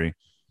documentary.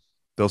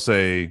 They'll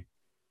say,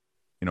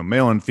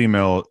 male and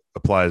female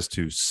applies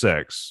to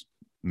sex.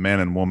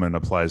 Man and woman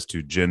applies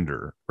to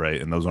gender,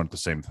 right? And those aren't the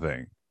same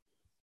thing.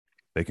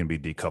 They can be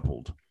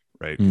decoupled,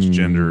 right? Because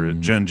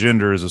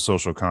gender is a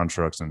social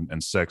construct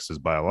and sex is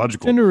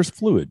biological. Gender is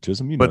fluid,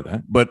 Chisholm. You know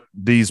that. But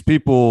these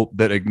people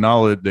that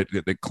acknowledge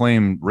that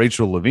claim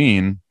Rachel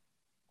Levine,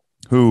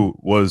 who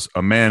was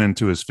a man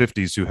into his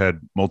 50s who had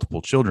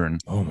multiple children.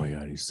 Oh my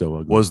God, he's so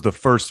ugly. Was the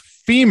first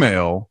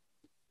female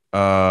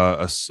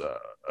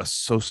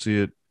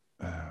associate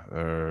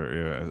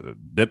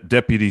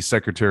deputy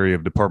secretary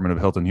of Department of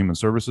Health and Human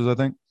Services, I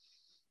think,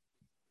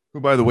 who,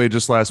 by the way,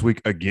 just last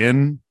week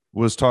again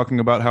was talking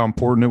about how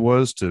important it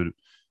was to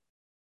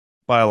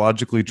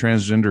biologically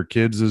transgender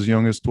kids as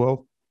young as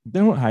 12. They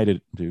don't hide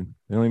it, dude.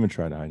 They don't even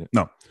try to hide it.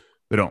 No,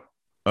 they don't.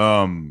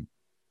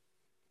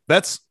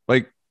 That's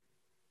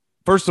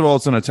first of all,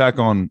 it's an attack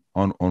on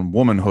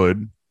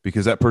womanhood,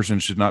 because that person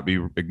should not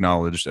be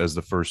acknowledged as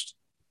the first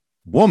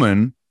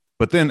woman.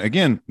 But then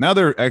again, now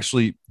they're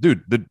actually,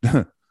 dude,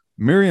 the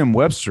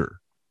Merriam-Webster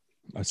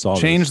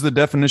changed the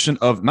definition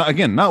of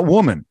not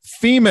woman,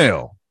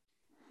 female.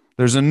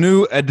 There's a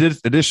new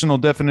additional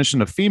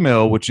definition of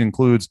female, which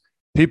includes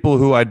people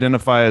who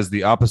identify as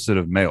the opposite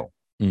of male.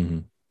 Mm-hmm.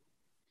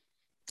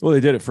 Well, they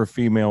did it for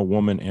female,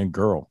 woman, and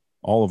girl.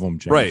 All of them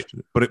changed. Right.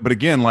 But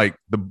again, like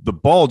the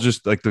ball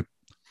just like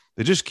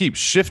they just keep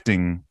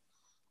shifting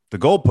the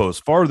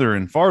goalposts farther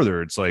and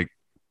farther. It's like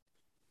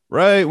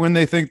right when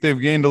they think they've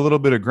gained a little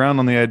bit of ground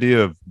on the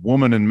idea of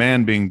woman and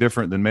man being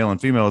different than male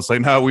and female, it's like,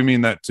 no, we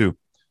mean that too.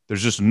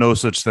 There's just no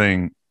such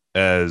thing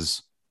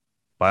as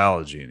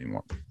biology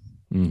anymore,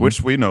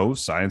 which we know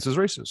science is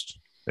racist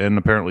and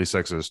apparently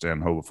sexist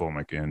and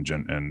homophobic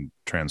and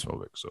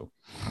transphobic.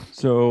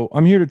 So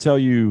I'm here to tell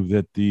you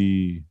that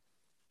the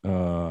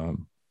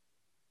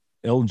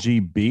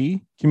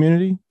LGB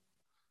community,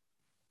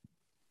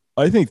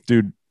 I think,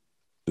 dude,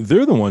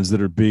 they're the ones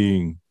that are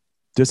being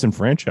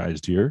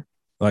disenfranchised here,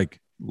 like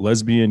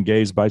lesbian,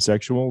 gays,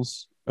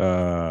 bisexuals.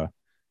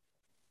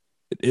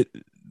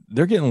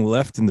 They're getting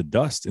left in the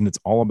dust, and it's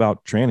all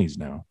about trannies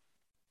now.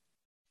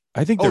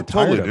 I think they're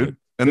tired of it.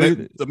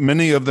 And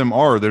many of them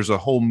are. There's a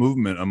whole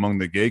movement among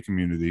the gay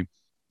community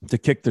to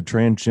kick the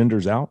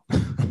transgenders out.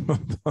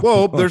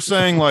 Well, they're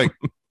saying like,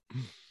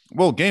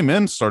 well, gay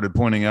men started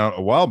pointing out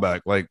a while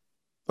back, like,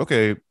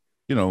 okay,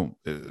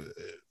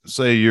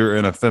 say you're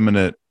an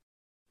effeminate,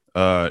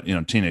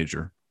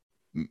 teenager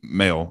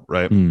male,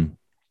 right?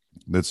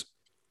 That's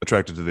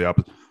attracted to the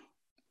opposite.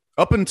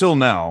 Up until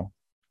now,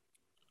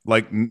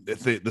 like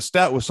the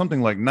stat was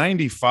something like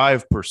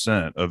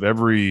 95% of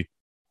every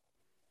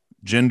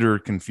gender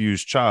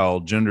confused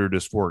child, gender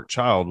dysphoric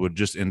child would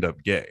just end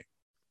up gay.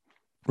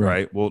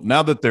 Right. Well,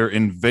 now that they're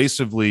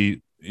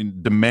invasively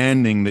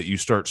demanding that you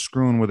start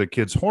screwing with a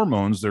kid's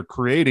hormones, they're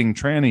creating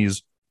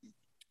trannies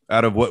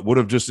out of what would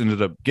have just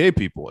ended up gay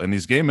people. And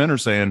these gay men are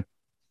saying,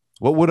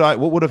 what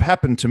would have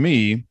happened to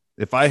me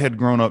if I had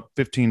grown up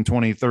 15,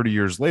 20, 30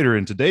 years later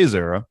in today's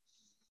era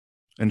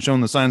and shown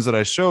the signs that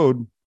I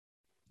showed?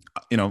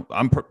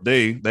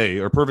 They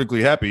are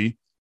perfectly happy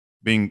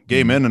being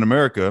gay men in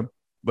America,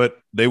 but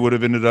they would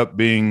have ended up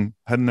having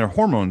their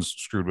hormones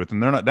screwed with,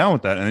 and they're not down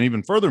with that. And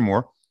even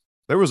furthermore,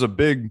 there was a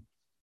big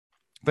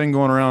thing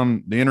going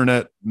around the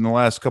internet in the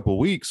last couple of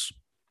weeks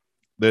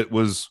that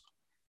was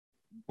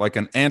like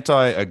an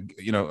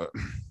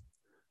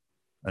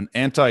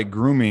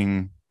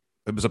anti-grooming.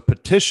 It was a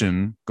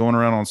petition going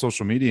around on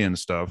social media and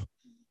stuff.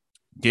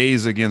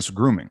 Gays Against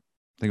Grooming.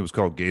 I think it was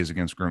called Gays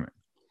Against Grooming.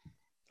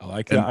 I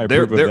like that. I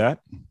approve of that.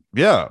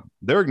 Yeah.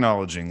 They're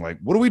acknowledging, like,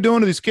 what are we doing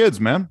to these kids,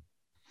 man?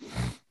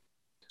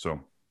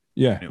 So,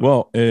 yeah. Anyway.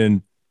 Well,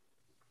 and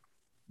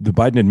the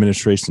Biden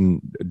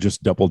administration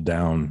just doubled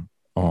down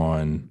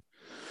on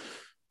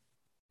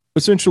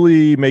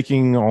essentially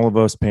making all of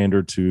us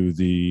pander to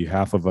the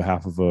half of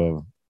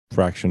a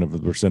fraction of the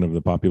percent of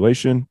the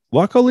population.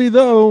 Luckily,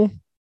 though,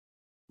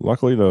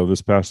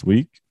 this past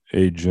week,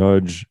 a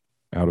judge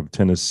out of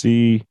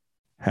Tennessee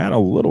had a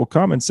little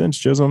common sense,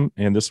 Chisholm,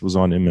 and this was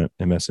on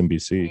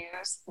MSNBC.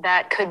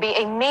 That could be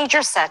a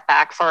major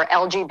setback for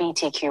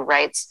LGBTQ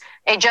rights.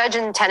 A judge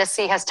in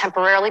Tennessee has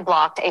temporarily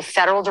blocked a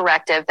federal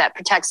directive that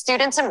protects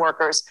students and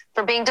workers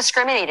from being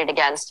discriminated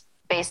against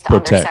based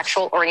on their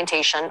sexual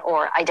orientation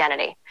or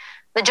identity.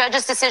 The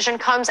judge's decision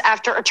comes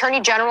after attorney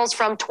generals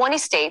from 20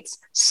 states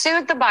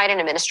sued the Biden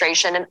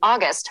administration in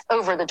August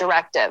over the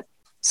directive.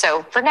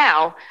 So for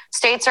now,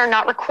 states are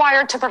not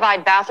required to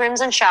provide bathrooms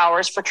and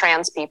showers for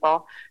trans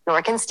people,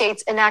 nor can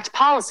states enact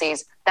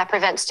policies that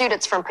prevent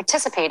students from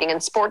participating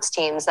in sports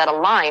teams that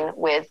align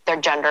with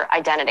their gender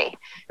identity.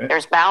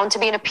 There's bound to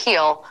be an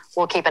appeal.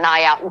 We'll keep an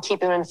eye out and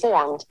keep you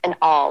informed in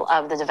all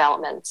of the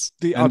developments.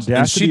 The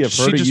audacity of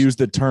her to use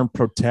the term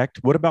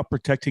protect. What about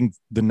protecting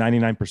the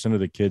 99% of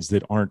the kids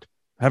that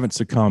haven't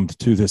succumbed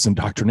to this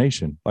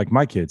indoctrination, like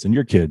my kids and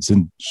your kids?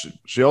 And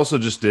she also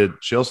just did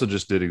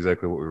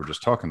exactly what we were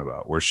just talking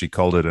about, where she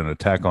called it an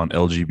attack on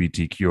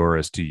LGBTQ or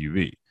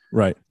STUV.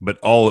 Right. But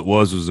all it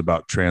was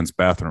about trans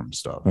bathroom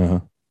stuff.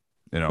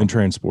 And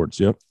trans sports.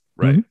 Yep.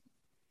 Right.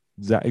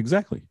 Mm-hmm.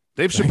 Exactly.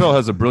 Dave Chappelle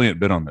has a brilliant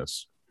bit on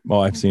this.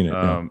 Well, I've seen it.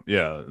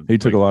 Yeah. He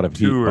took a lot of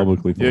heat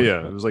publicly.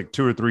 Yeah. It was like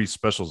 2 or 3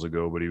 specials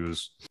ago, but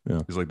he's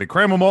like, they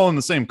cram them all in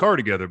the same car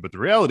together. But the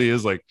reality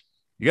is, like,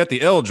 you got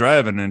the L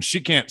driving and she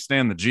can't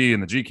stand the G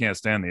and the G can't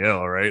stand the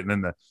L, right? And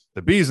then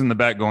the B's in the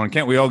back going,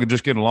 can't we all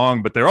just get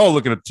along? But they're all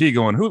looking at the T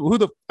going, who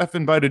the F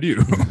invited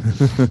you?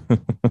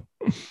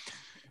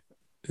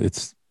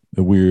 It's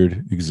a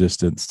weird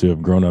existence to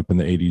have grown up in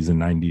the 80s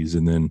and 90s.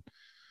 And then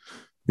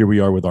here we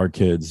are with our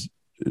kids.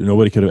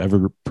 Nobody could have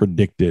ever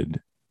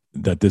predicted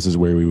that this is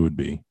where we would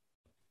be.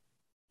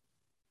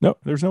 No,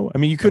 there's no, I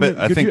mean, could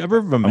you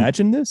ever have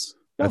imagined this?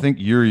 No. I think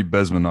Yuri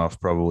Bezmenov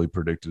probably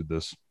predicted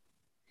this.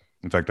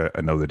 In fact, I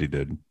know that he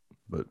did,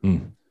 but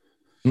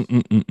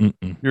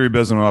Yuri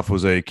Bezmenov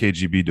was a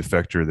KGB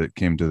defector that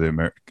came to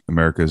the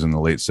Americas in the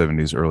late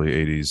 70s, early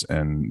 80s,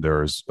 and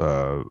there's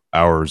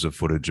hours of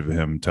footage of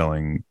him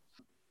telling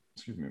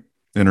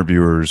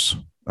interviewers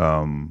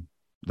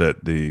that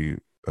the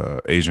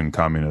Asian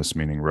communists,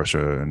 meaning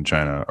Russia and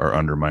China, are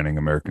undermining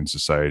American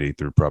society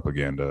through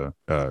propaganda,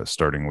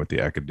 starting with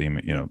the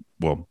academic,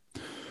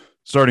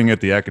 starting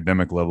at the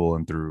academic level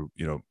and through,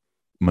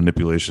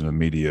 manipulation of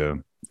media,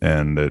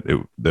 and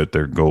that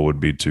their goal would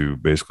be to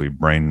basically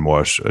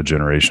brainwash a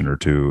generation or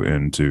two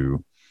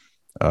into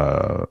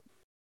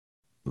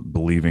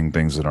believing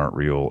things that aren't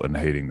real and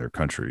hating their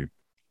country.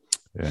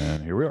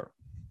 And here we are.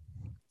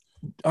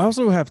 I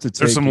also have to take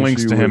There's some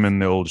links to him in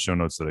the old show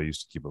notes that I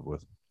used to keep up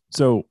with.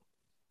 So,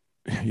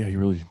 yeah, you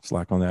really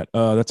slack on that.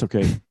 That's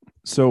okay.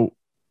 So,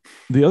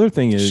 the other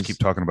thing is, just keep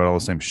talking about all the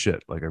same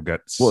shit. Like I've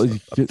got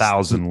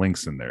 1,000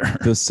 links in there.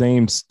 The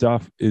same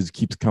stuff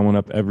keeps coming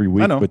up every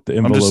week, but the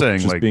envelope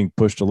just being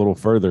pushed a little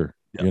further.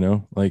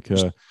 Yeah.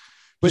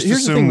 But here's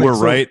assume the thing, we're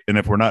right, and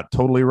if we're not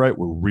totally right,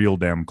 we're real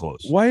damn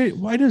close.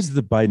 Why does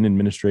the Biden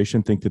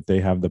administration think that they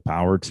have the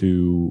power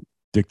to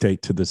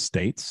dictate to the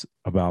states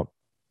about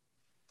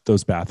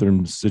those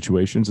bathroom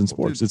situations in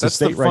sports? Dude, that's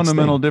the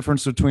fundamental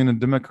difference between a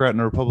Democrat and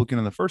a Republican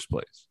in the first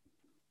place.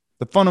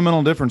 The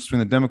fundamental difference between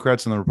the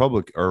Democrats and the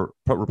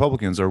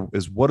Republicans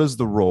is what is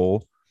the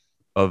role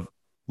of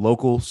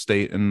local,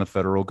 state, and the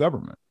federal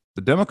government.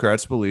 The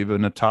Democrats believe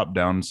in a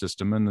top-down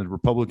system, and the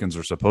Republicans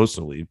are supposed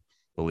to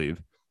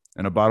believe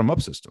in a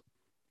bottom-up system.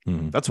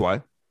 Mm-hmm. That's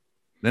why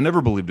they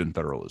never believed in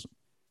federalism,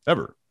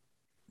 ever.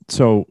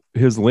 So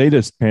his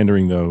latest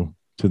pandering, though,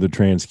 to the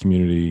trans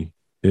community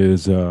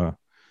is, and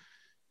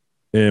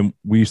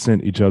we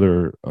sent each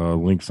other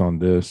links on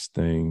this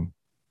thing,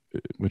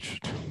 which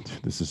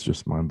this is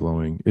just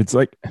mind-blowing. It's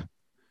like,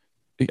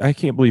 I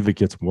can't believe it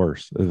gets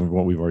worse than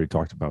what we've already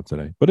talked about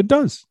today, but it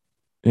does.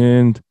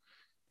 And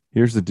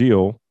here's the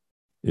deal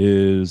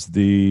is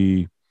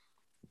the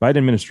Biden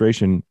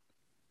administration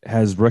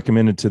has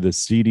recommended to the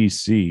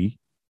CDC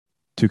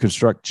to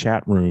construct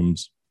chat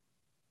rooms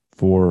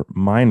for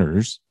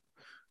minors.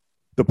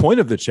 The point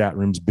of the chat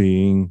rooms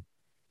being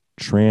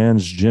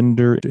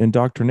transgender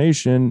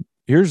indoctrination.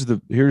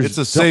 It's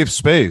a safe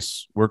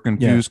space where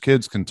confused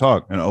kids can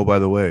talk. And oh, by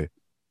the way,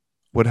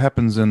 what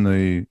happens in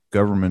the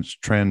government's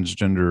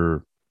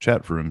transgender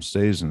chat room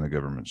stays in the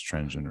government's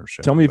transgender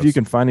chat. Tell me if you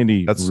can find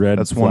any red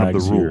flags. That's one of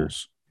the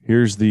rules.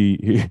 Here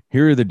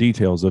are the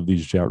details of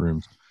these chat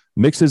rooms.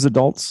 Mixes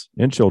adults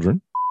and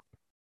children.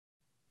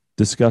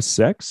 Discuss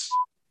sex,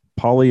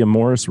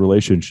 polyamorous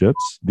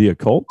relationships, the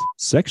occult,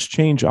 sex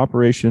change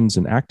operations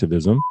and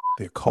activism.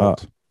 The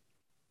occult.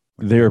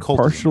 They're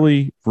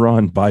partially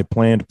run by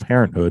Planned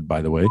Parenthood,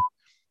 by the way.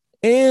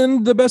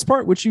 And the best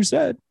part, which you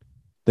said,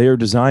 they are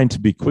designed to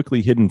be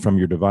quickly hidden from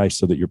your device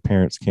so that your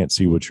parents can't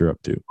see what you're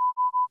up to.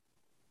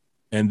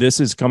 And this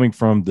is coming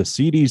from the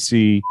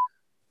CDC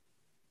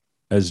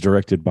as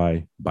directed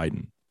by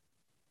Biden,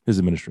 his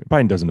administration.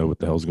 Biden doesn't know what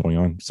the hell's going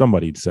on.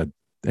 Somebody said,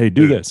 hey,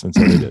 do this. And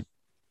so they did.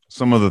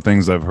 Some of the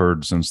things I've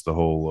heard since the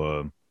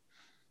whole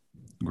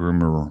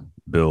groomer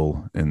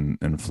bill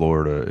in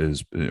Florida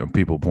is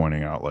people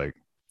pointing out, like,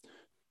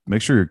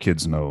 make sure your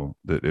kids know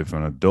that if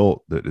an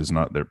adult that is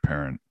not their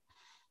parent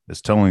is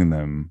telling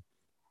them,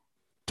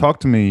 talk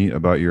to me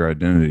about your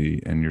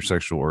identity and your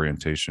sexual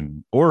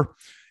orientation or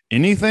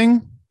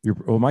anything.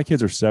 My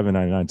kids are 7,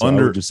 9, 9. So I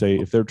would just say,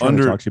 if they're trying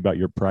to talk to you about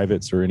your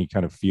privates or any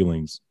kind of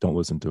feelings, don't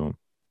listen to them.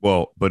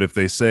 Well, but if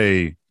they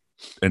say,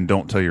 and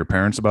don't tell your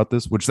parents about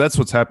this, which that's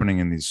what's happening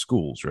in these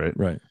schools, right?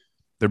 Right.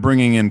 They're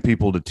bringing in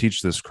people to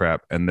teach this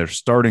crap, and they're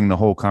starting the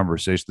whole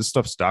conversation. This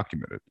stuff's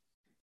documented.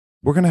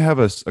 We're going to have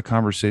a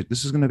conversation.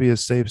 This is going to be a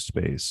safe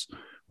space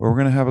where we're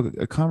going to have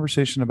a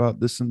conversation about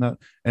this and that.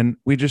 And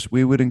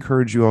we would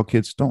encourage you all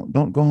kids, don't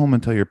go home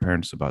and tell your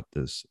parents about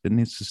this. It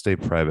needs to stay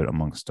private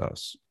amongst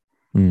us.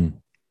 Mm.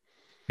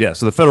 Yeah.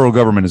 So the federal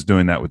government is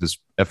doing that with this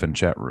effing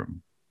chat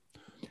room.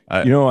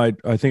 I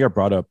think I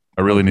brought up,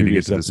 I really need to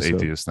get to this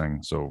atheist thing.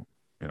 So,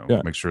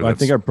 make sure I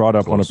think I brought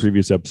up close. On a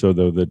previous episode,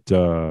 though, that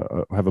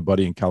I have a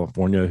buddy in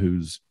California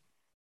whose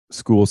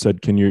school said,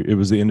 it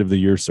was the end of the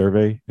year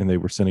survey, and they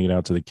were sending it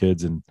out to the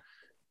kids. And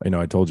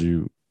I told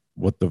you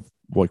one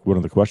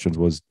of the questions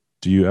was,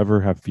 do you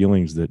ever have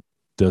feelings that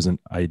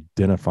doesn't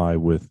identify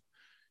with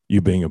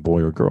you being a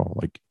boy or girl?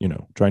 Like,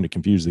 trying to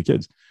confuse the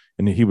kids.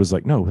 And he was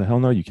like, no, hell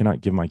no, you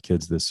cannot give my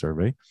kids this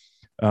survey.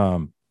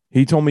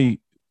 He told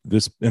me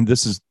this, and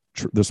this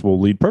will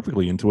lead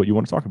perfectly into what you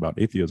want to talk about,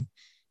 atheism.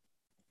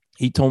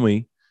 He told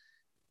me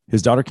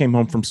his daughter came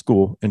home from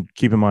school, and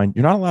keep in mind,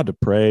 you're not allowed to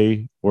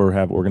pray or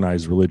have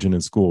organized religion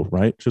in school,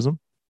 right, Chisholm?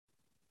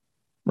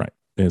 Right.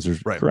 The answer is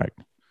correct.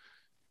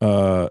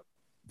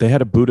 They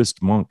had a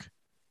Buddhist monk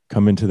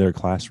come into their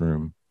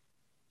classroom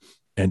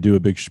and do a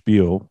big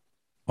spiel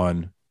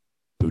on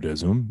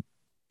Buddhism,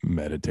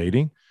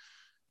 meditating.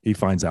 He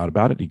finds out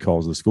about it. He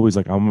calls the school. He's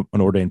like, I'm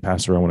an ordained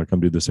pastor. I want to come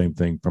do the same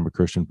thing from a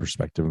Christian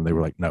perspective. And they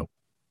were like, no,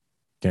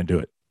 can't do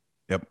it.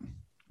 Yep.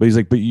 But he's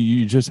like, but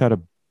you just had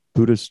a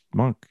Buddhist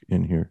monk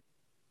in here.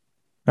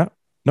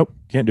 Nope,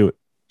 can't do it.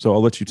 So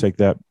I'll let you take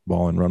that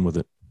ball and run with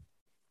it.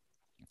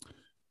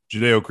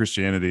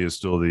 Judeo-Christianity is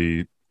still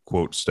the,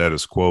 quote,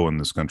 status quo in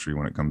this country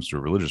when it comes to a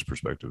religious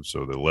perspective.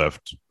 So the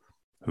left,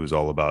 who's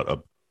all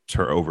about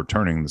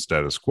overturning the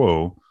status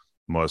quo,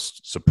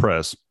 must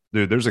suppress.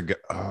 Dude, there's a guy.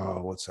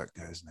 Oh, what's that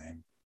guy's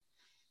name?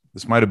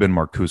 This might have been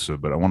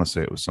Marcuse, but I want to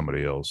say it was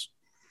somebody else.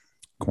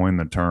 Coined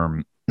the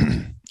term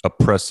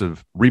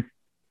repressive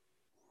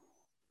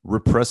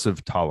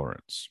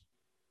tolerance.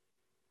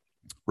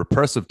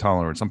 Repressive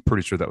tolerance. I'm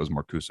pretty sure that was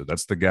Marcuse.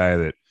 That's the guy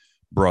that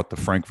brought the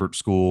Frankfurt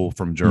School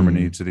from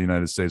Germany to the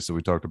United States that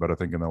we talked about, I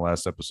think, in the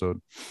last episode.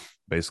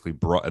 Basically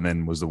brought, and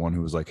then was the one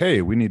who was like,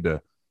 hey, we need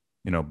to,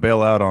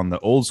 bail out on the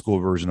old school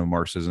version of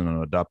Marxism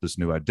and adopt this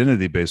new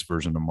identity-based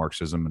version of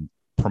Marxism and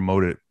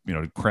promote it,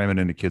 cram it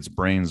into kids'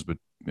 brains, but,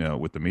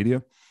 with the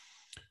media.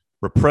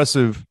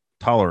 Repressive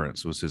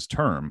tolerance was his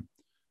term.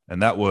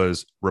 And that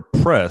was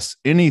repress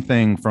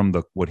anything from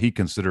what he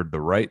considered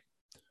the right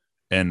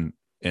and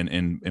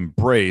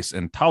embrace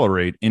and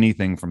tolerate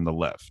anything from the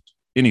left,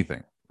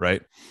 anything.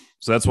 Right.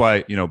 So that's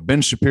why,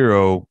 Ben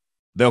Shapiro,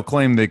 they'll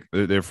claim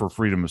they're for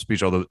freedom of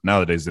speech, although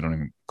nowadays they don't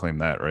even claim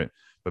that. Right.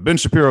 But Ben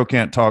Shapiro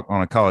can't talk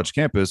on a college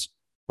campus,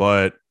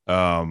 but,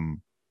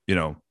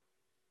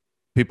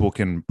 people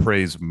can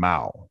praise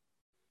Mao.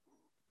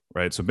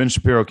 Right. So Ben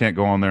Shapiro can't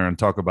go on there and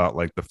talk about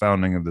like the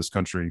founding of this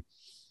country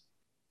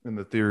and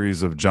the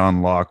theories of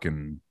John Locke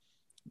and,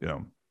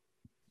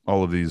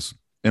 all of these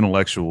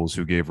intellectuals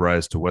who gave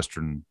rise to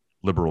Western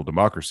liberal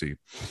democracy.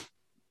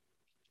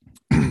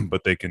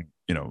 But they can,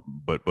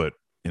 but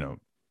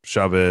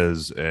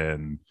Chavez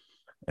and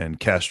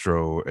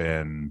Castro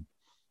and,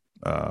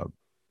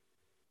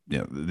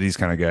 these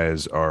kind of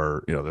guys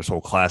are, this whole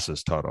class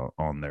is taught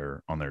on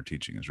their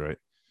teachings, right?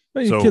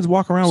 But kids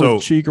walk around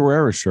with Che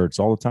Guevara shirts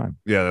all the time.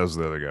 Yeah, that was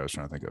the other guy I was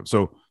trying to think of.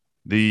 So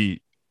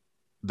the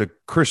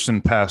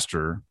Christian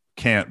pastor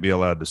can't be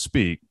allowed to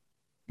speak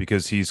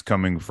because he's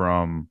coming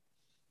from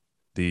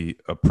the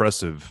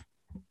oppressive,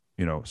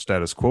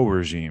 status quo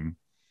regime.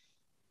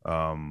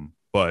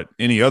 But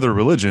any other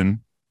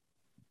religion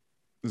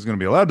is going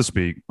to be allowed to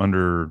speak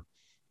under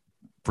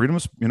freedom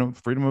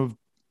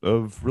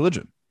of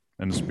religion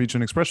and speech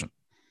and expression.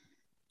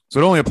 So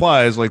it only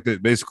applies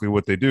basically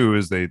what they do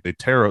is they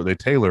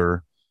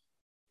tailor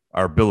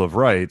our Bill of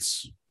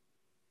Rights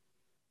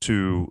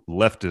to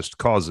leftist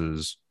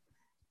causes,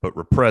 but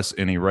repress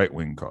any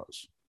right-wing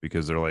cause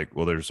because they're like,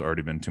 well, there's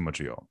already been too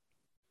much of y'all.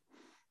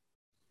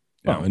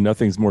 And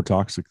nothing's more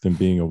toxic than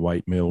being a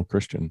white male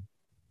Christian.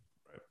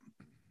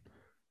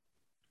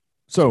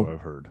 So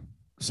I've heard.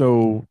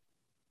 So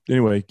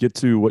anyway, get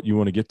to what you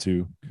want to get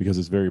to because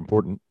it's very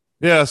important.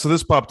 Yeah. So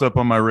this popped up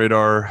on my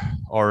radar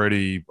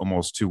already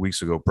almost 2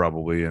 weeks ago,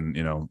 probably. And,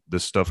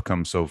 this stuff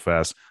comes so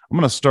fast. I'm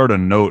going to start a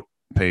note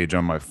page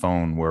on my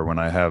phone where when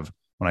I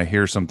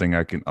hear something,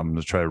 I'm going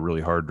to try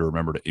really hard to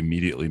remember to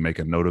immediately make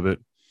a note of it.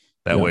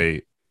 That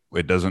way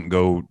it doesn't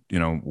go,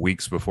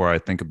 weeks before I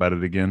think about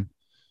it again.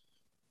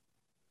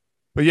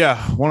 But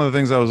yeah, one of the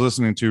things I was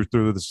listening to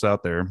through this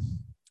out there,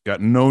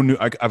 got no new.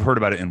 I've heard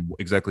about it in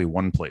exactly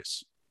one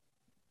place.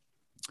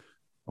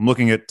 I'm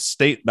looking at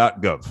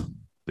state.gov,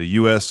 the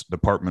U.S.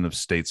 Department of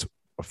State's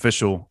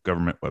official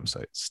government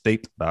website,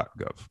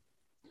 state.gov.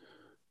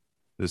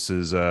 This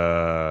is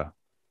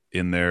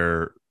in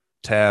their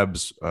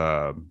tabs,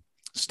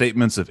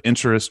 statements of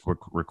interest,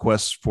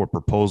 requests for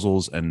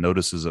proposals, and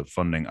notices of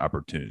funding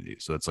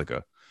opportunities. So it's like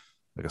a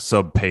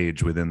sub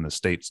page within the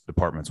State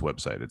Department's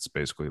website. It's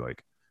basically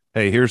like,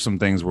 hey, here's some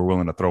things we're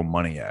willing to throw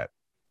money at.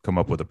 Come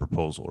up with a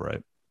proposal,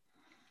 right?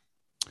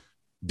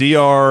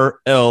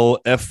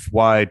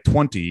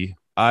 DRLFY20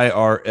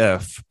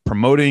 IRF,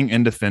 promoting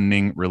and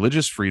defending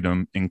religious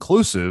freedom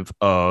inclusive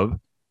of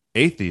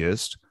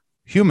atheist,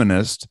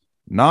 humanist,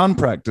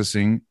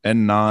 non-practicing,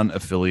 and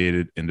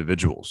non-affiliated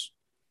individuals.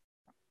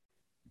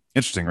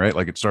 Interesting, right?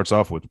 Like it starts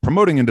off with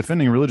promoting and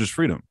defending religious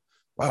freedom.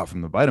 Wow,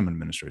 from the Biden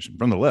administration,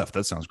 from the left.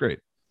 That sounds great.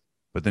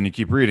 But then you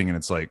keep reading and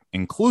it's like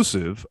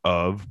inclusive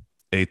of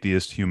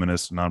atheist,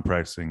 humanist,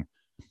 non-practicing,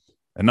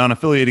 and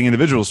non-affiliating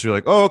individuals. So you're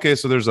like, oh, okay,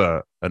 so there's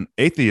an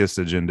atheist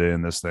agenda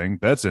in this thing.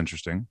 That's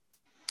interesting.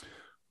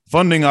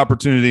 Funding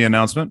opportunity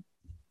announcement,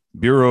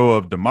 Bureau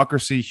of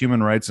Democracy,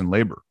 Human Rights, and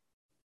Labor.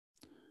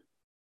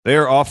 They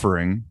are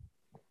offering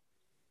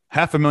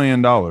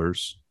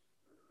 $500,000,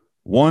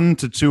 1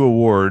 to 2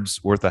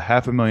 awards worth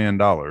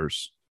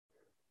 $500,000,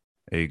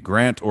 a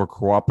grant or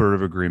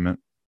cooperative agreement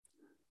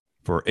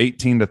for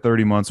 18 to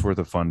 30 months worth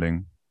of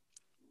funding.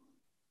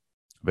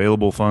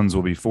 Available funds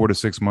will be 4 to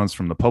 6 months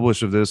from the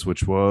publish of this,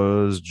 which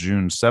was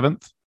June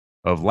 7th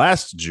of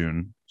last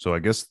June. So I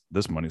guess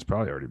this money's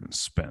probably already been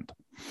spent.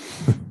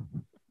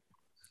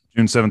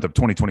 June 7th of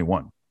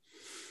 2021.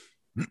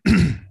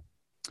 The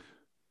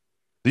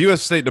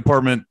U.S. State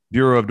Department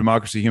Bureau of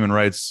Democracy, Human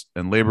Rights,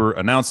 and Labor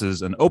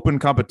announces an open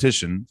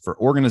competition for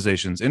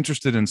organizations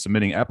interested in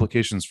submitting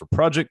applications for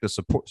projects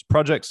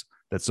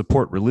that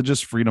support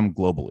religious freedom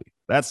globally.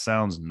 That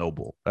sounds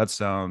noble. That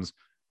sounds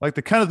like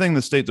the kind of thing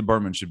the State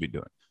Department should be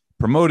doing.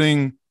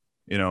 Promoting,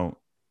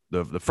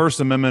 the First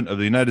Amendment of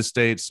the United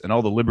States and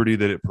all the liberty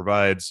that it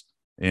provides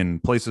in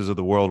places of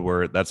the world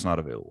where that's not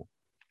available.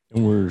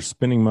 And we're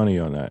spending money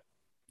on that.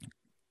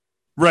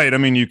 Right. I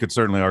mean, you could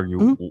certainly argue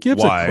who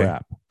gives why. A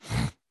crap.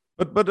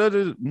 But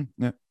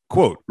yeah.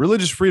 Quote,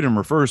 religious freedom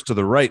refers to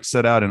the right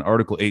set out in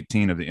Article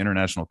 18 of the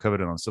International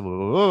Covenant on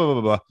Civil, blah,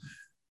 blah, blah,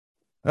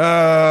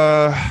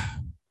 blah.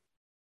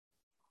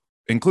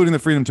 Including the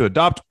freedom to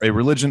adopt a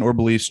religion or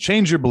beliefs,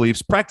 change your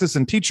beliefs, practice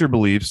and teach your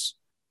beliefs,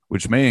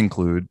 which may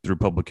include through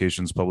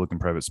publications, public and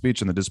private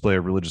speech, and the display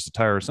of religious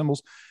attire or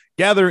symbols,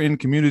 gather in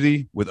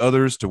community with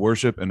others to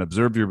worship and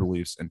observe your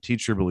beliefs and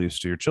teach your beliefs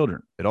to your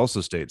children. It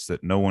also states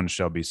that no one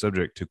shall be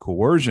subject to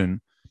coercion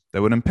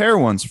that would impair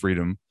one's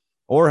freedom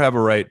or have a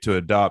right to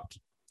adopt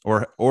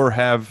or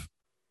have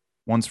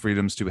one's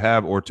freedoms to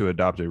have or to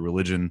adopt a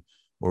religion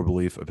or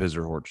belief of his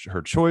or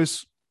her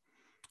choice.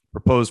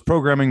 Proposed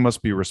programming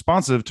must be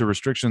responsive to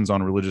restrictions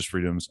on religious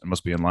freedoms and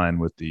must be in line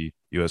with the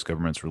U.S.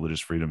 government's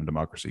religious freedom,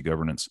 democracy,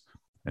 governance,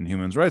 and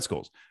human rights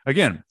goals.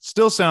 Again,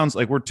 still sounds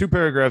like we're 2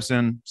 paragraphs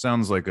in,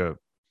 sounds like a,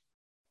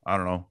 I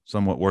don't know,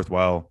 somewhat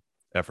worthwhile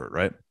effort,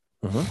 right?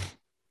 Uh-huh.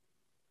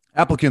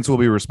 Applicants will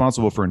be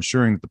responsible for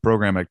ensuring that the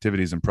program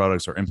activities and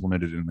products are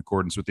implemented in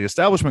accordance with the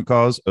Establishment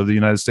Clause of the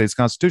United States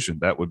Constitution.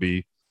 That would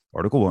be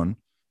Article 1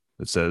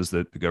 that says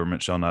that the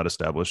government shall not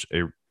establish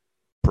a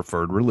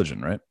preferred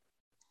religion, right?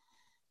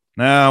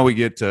 Now we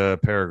get to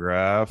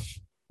paragraph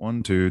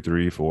 1, 2,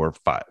 3, 4,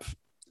 5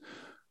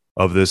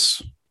 of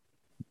this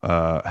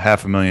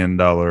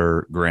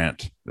 $500,000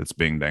 grant that's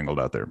being dangled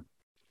out there.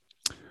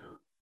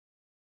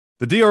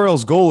 The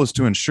DRL's goal is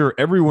to ensure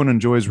everyone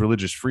enjoys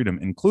religious freedom,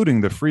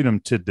 including the freedom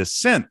to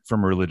dissent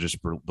from religious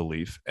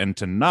belief and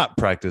to not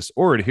practice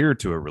or adhere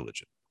to a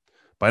religion.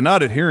 By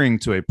not adhering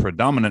to a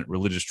predominant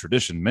religious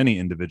tradition, many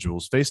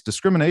individuals face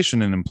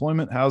discrimination in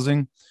employment,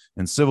 housing,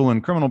 and civil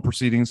and criminal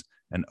proceedings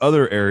and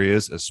other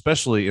areas,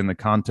 especially in the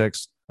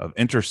context of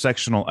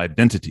intersectional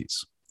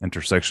identities.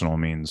 Intersectional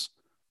means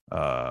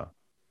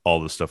all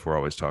the stuff we're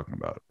always talking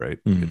about, right?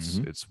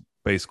 Mm-hmm. It's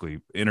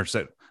basically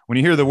intersect. When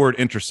you hear the word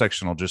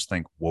intersectional, just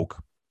think woke.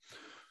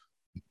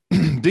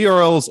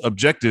 DRL's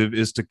objective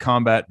is to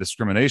combat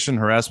discrimination,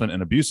 harassment,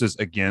 and abuses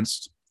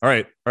against. All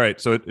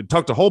right. So it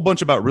talked a whole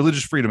bunch about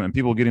religious freedom and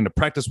people getting to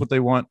practice what they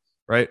want,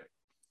 right?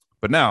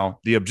 But now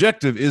the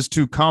objective is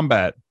to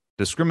combat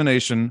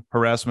discrimination,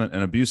 harassment,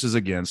 and abuses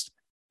against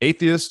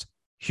atheist,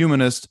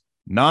 humanist,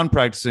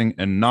 non-practicing,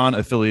 and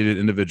non-affiliated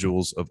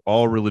individuals of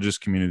all religious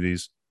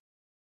communities.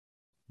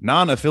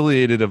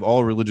 Non-affiliated of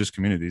all religious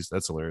communities.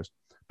 That's hilarious.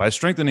 By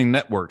strengthening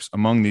networks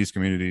among these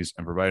communities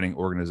and providing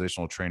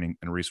organizational training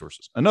and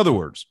resources. In other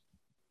words,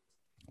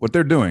 what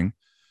they're doing,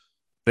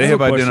 they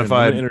have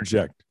identified.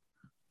 Interject.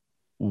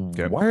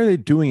 Okay. Why are they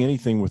doing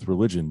anything with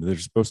religion? They're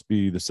supposed to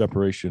be the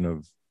separation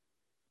of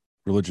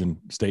religion,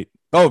 state.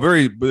 Oh,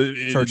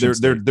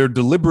 they're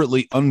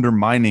deliberately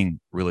undermining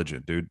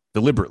religion, dude.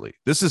 Deliberately.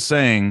 This is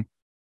saying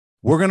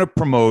we're going to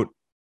promote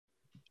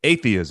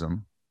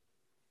atheism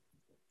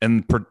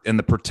and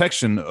the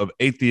protection of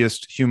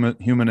atheist,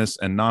 humanists,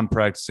 and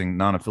non-practicing,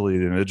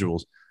 non-affiliated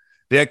individuals.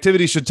 The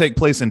activity should take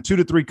place in 2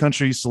 to 3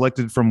 countries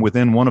selected from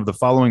within one of the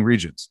following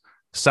regions: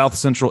 South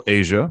Central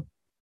Asia,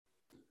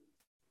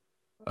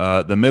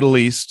 the Middle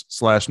East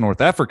 /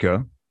 North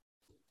Africa,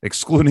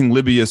 excluding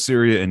Libya,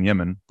 Syria, and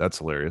Yemen. That's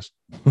hilarious.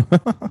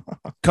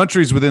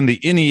 Countries within the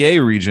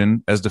NEA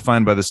region, as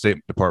defined by the State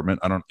Department.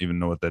 I don't even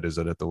know what that is.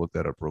 I'd have to look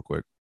that up real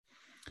quick.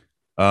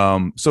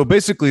 So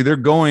basically, they're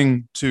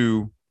going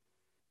to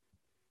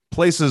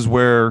places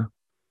where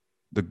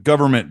the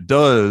government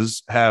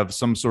does have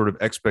some sort of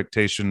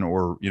expectation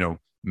or,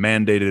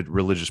 mandated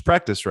religious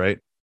practice, right?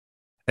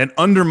 And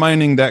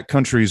undermining that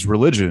country's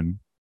religion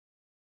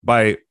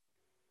by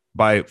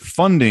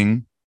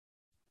funding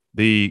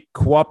the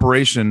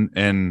cooperation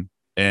and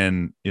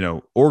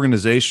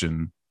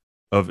organization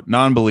of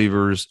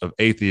non-believers, of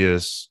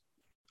atheists,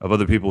 of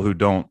other people who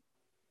don't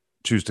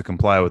choose to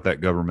comply with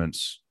that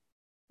government's,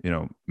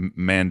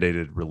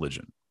 mandated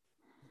religion.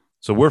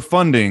 So we're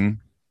funding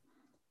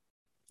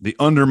the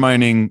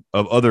undermining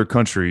of other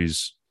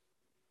countries'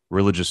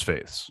 religious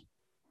faiths.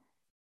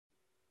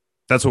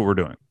 That's what we're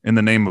doing in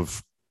the name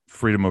of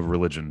freedom of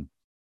religion,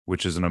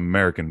 which is an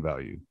American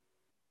value.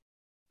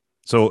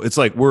 So it's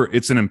like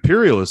it's an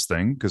imperialist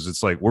thing because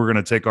it's like we're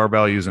going to take our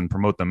values and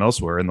promote them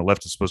elsewhere. And the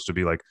left is supposed to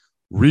be like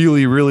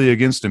really, really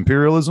against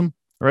imperialism,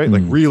 right?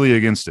 Like really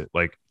against it.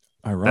 Like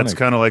ironic. That's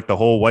kind of like the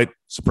whole white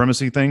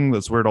supremacy thing.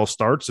 That's where it all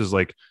starts, is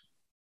like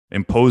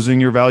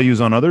imposing your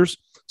values on others.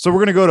 So we're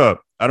going to go to,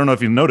 I don't know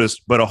if you've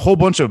noticed, but a whole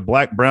bunch of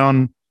black,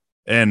 brown,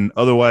 and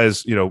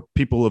otherwise,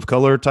 people of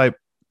color type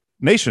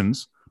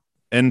nations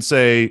and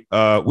say,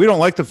 we don't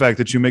like the fact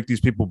that you make these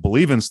people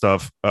believe in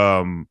stuff.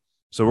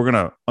 So we're going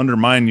to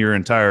undermine your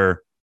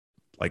entire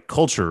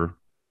culture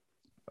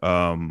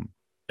and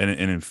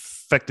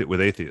infect it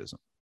with atheism.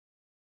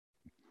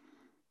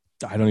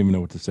 I don't even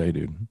know what to say,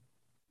 dude.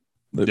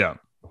 Yeah.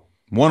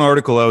 One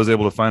article I was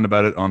able to find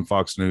about it on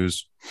Fox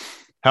News: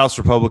 House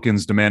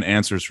Republicans demand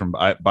answers from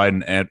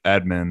Biden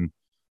admin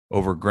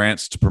over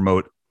grants to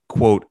promote,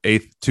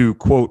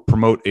 quote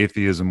promote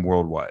atheism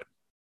worldwide.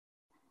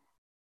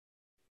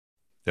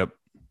 Yep.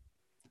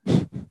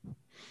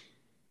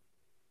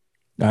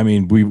 I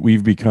mean,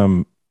 we've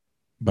become,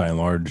 by and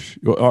large,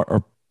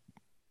 our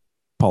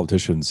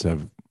politicians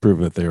have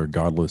proven that they are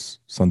godless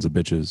sons of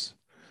bitches,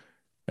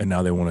 and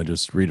now they want to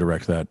just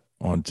redirect that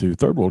onto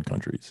third world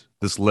countries.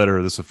 This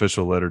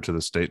official letter to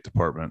the State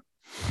Department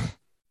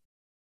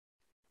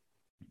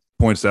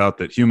points out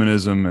that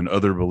humanism and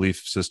other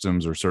belief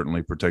systems are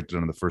certainly protected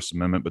under the First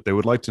Amendment, but they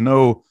would like to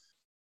know,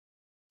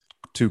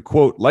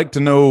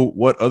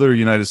 what other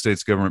United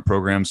States government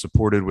programs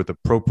supported with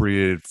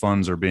appropriated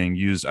funds are being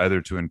used either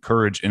to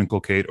encourage,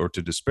 inculcate, or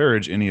to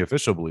disparage any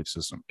official belief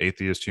system,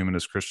 atheist,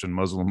 humanist, Christian,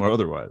 Muslim, or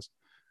otherwise.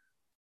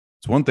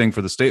 It's one thing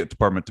for the State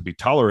Department to be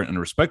tolerant and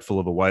respectful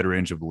of a wide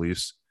range of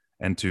beliefs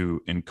and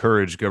to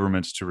encourage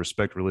governments to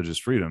respect religious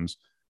freedoms,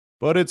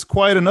 but it's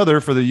quite another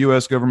for the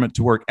U.S. government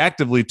to work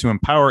actively to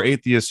empower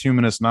atheists,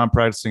 humanists,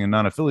 non-practicing, and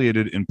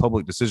non-affiliated in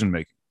public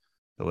decision-making.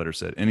 The letter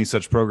said any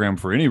such program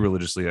for any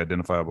religiously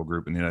identifiable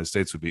group in the United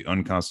States would be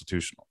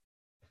unconstitutional.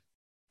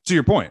 To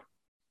your point,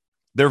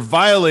 they're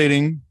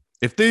violating,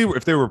 if they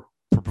were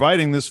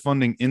providing this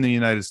funding in the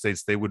United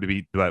States, they would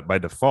be by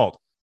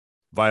default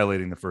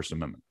violating the First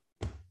Amendment.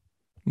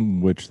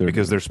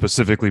 Because they're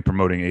specifically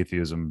promoting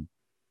atheism,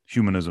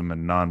 humanism,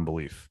 and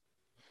non-belief.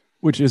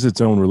 Which is its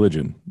own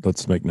religion.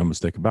 Let's make no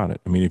mistake about it.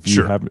 I mean, if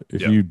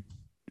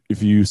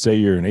you say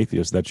you're an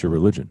atheist, that's your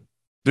religion.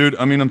 Dude,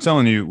 I mean, I'm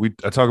telling you,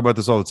 I talk about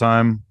this all the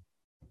time,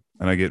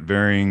 and I get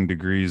varying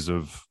degrees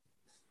of,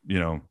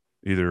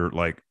 either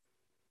like,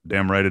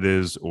 damn right it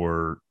is,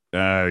 or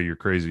you're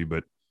crazy.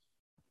 But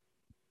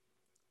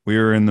we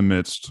are in the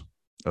midst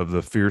of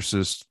the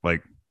fiercest,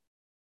 like,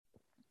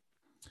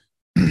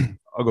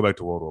 I'll go back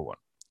to World War I.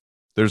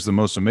 There's the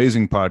most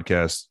amazing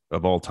podcast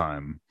of all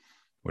time,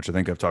 which I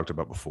think I've talked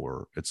about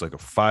before. It's like a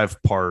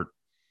 5-part,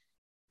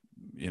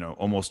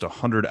 almost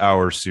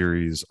 100-hour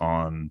series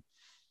on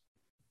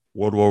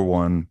World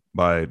War I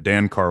by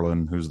Dan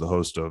Carlin, who's the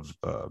host of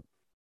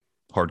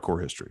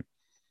Hardcore History,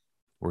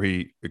 where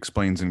he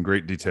explains in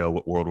great detail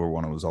what World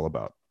War I was all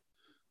about.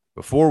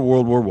 Before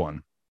World War I,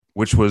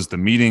 which was the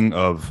meeting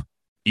of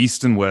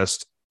East and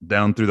West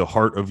down through the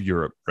heart of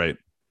Europe, right,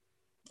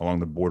 along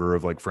the border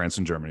of like France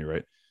and Germany,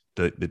 right,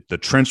 the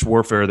trench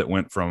warfare that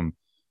went from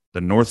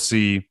the North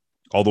Sea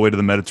all the way to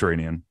the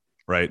Mediterranean,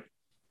 right,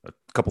 a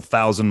couple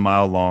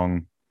 1,000-mile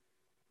long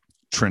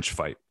trench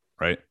fight,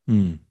 right,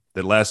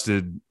 that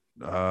lasted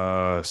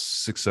 6,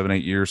 7,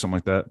 8 years,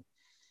 something like that.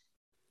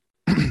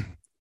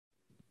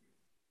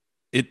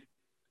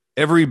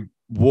 Every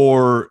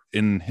war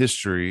in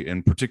history,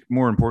 and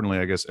more importantly,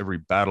 I guess, every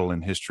battle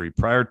in history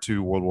prior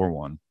to World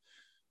War I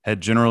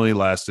had generally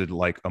lasted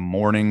like a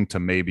morning to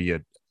maybe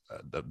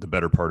the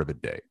better part of a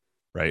day,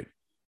 right?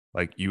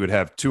 Like you would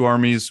have two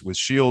armies with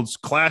shields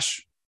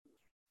clash,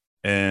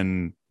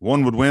 and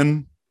one would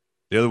win,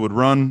 the other would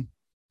run,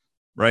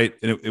 right?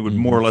 And it would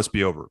more or less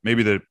be over.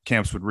 Maybe the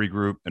camps would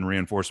regroup and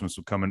reinforcements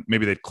would come in.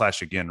 Maybe they'd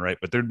clash again, right?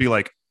 But there'd be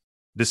like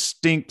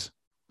distinct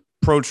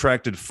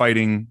protracted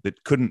fighting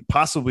that couldn't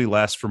possibly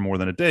last for more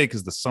than a day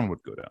because the sun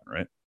would go down,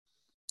 right?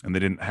 And they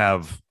didn't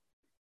have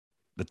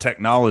the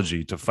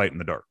technology to fight in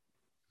the dark.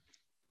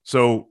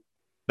 So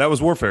that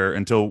was warfare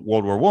until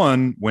World War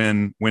I,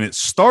 when it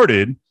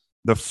started,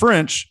 the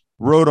French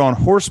rode on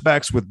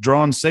horsebacks with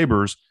drawn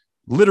sabers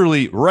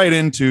literally right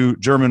into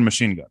German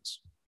machine guns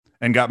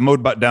and got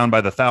mowed down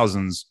by the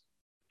thousands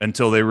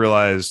until they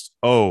realized,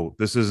 oh,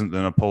 this isn't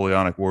the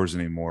Napoleonic Wars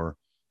anymore.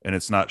 And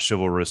it's not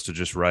chivalrous to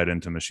just ride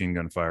into machine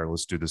gun fire.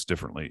 Let's do this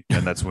differently.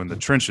 And that's when the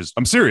trenches.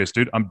 I'm serious,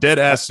 dude. I'm dead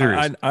ass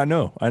serious. I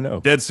know.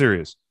 Dead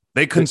serious.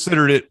 They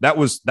considered it. That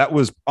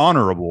was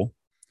honorable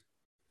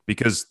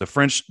because the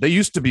French, they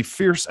used to be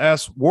fierce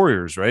ass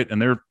warriors, right?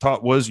 And their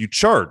thought was you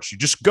charge, you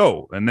just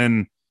go. And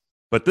then,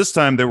 but this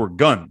time there were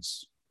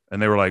guns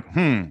and they were like,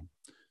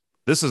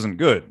 this isn't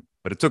good.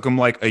 But it took them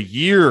like a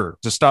year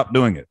to stop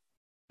doing it.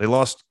 They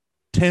lost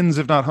tens,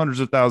 if not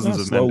hundreds of thousands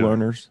of slow men.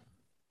 learners.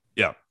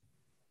 Yeah.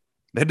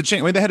 They had to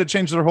change. I mean, they had to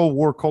change their whole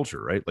war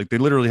culture, right? Like they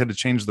literally had to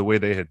change the way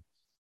they had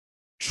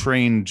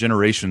trained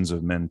generations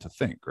of men to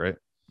think, right?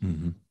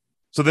 Mm-hmm.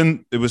 So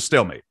then it was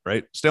stalemate,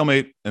 right?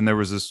 Stalemate, and there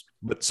was this.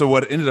 But so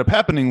what ended up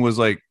happening was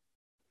like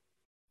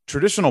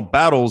traditional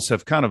battles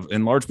have kind of,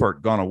 in large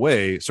part, gone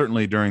away.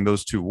 Certainly during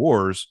those two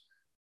wars,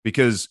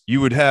 because you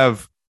would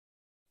have,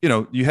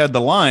 you had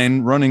the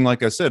line running,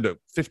 like I said,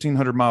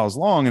 1,500 miles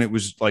long, and it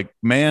was like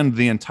manned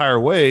the entire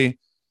way.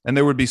 And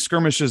there would be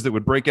skirmishes that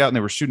would break out and they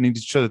were shooting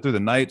each other through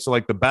the night. So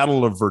like the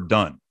Battle of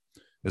Verdun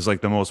is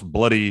like the most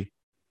bloody,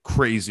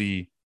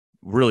 crazy,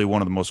 really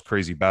one of the most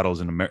crazy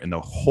battles in the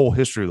whole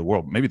history of the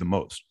world, maybe the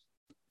most.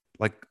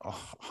 Like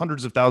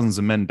hundreds of thousands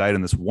of men died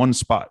in this one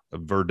spot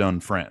of Verdun,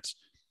 France.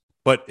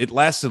 But it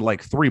lasted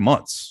like 3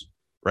 months,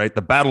 right?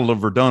 The Battle of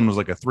Verdun was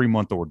like a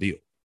 3-month ordeal,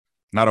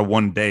 not a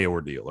 1-day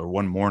ordeal or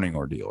 1 morning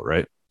ordeal,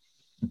 right?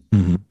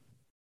 Mm-hmm.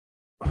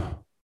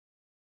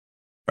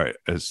 All right,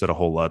 I said a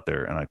whole lot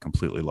there, and I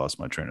completely lost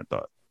my train of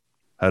thought.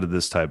 How did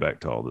this tie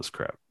back to all this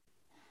crap?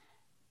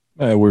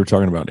 We were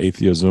talking about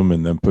atheism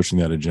and then pushing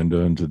that agenda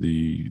into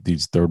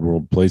these third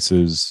world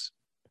places,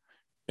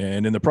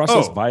 and in the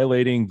process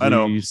violating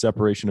the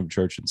separation of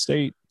church and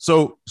state.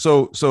 So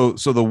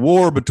the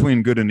war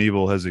between good and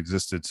evil has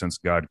existed since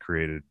God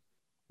created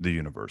the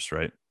universe,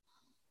 right?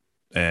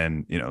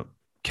 And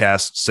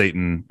cast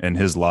Satan and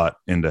his lot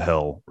into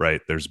hell,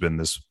 right? There's been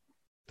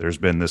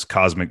this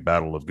cosmic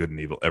battle of good and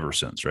evil ever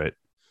since, right?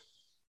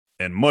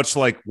 And much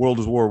like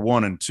World War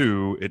I and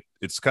II,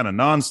 it's kind of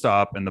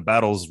nonstop, and the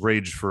battles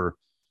rage for,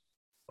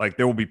 like,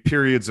 there will be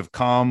periods of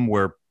calm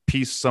where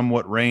peace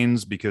somewhat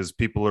reigns because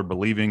people are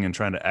believing and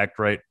trying to act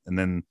right, and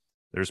then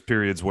there's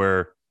periods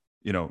where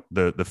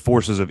the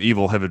forces of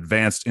evil have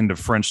advanced into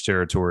French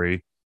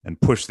territory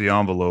and pushed the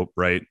envelope,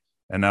 right?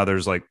 And now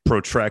there's like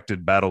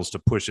protracted battles to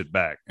push it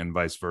back, and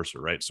vice versa,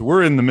 right? So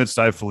we're in the midst,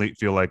 I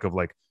feel like, of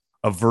like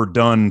a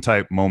Verdun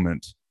type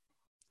moment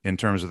in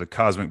terms of the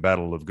cosmic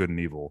battle of good and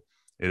evil.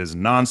 It is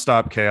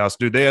nonstop chaos.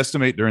 Dude, they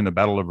estimate during the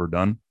Battle of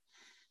Verdun,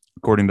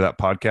 according to that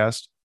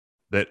podcast,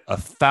 that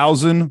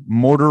 1,000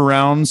 mortar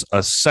rounds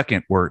a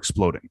second were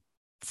exploding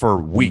for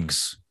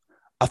weeks.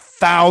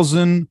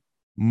 1,000,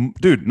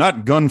 dude,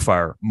 not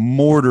gunfire,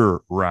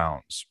 mortar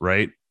rounds,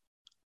 right?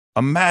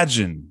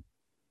 Imagine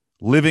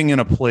living in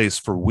a place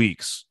for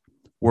weeks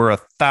where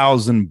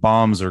 1,000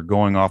 bombs are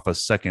going off a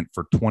second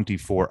for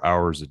 24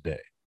 hours a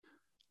day.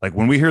 Like,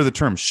 when we hear the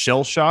term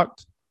shell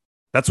shocked,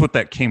 that's what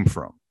that came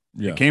from.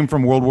 Yeah. It came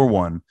from World War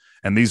I,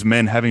 and these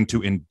men having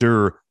to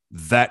endure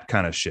that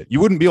kind of shit. You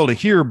wouldn't be able to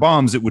hear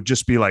bombs. It would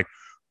just be like,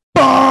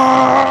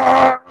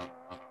 bah!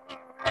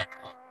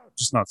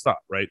 Just not stop,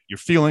 right? You're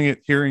feeling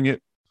it, hearing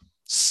it,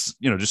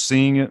 just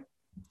seeing it.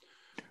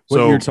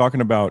 What you're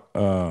talking about,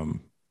 I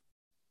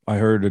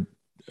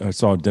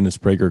saw a Dennis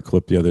Prager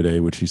clip the other day,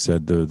 which he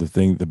said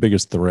the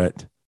biggest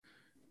threat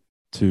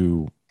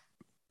to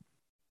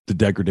the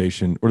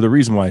degradation, or the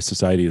reason why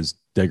society is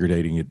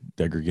degrading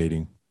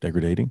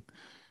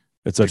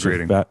at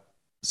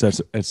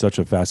such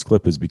a fast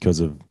clip, is because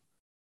of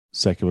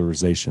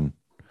secularization,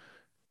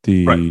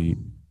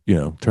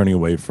 turning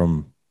away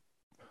from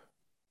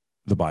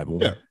the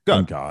Bible,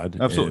 and God,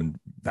 absolutely, and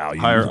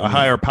values, a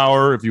higher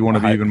power, if you want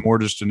to be even more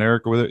just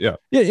generic with it,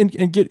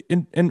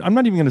 and I'm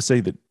not even going to say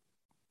that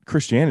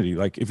Christianity,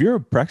 like, if you're a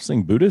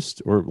practicing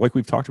Buddhist, or like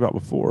we've talked about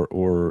before,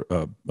 or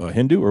a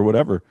Hindu or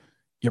whatever,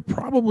 you're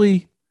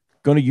probably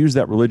going to use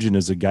that religion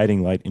as a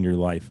guiding light in your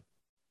life.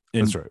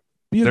 And that's right.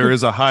 There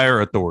is a higher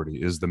authority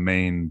is the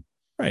main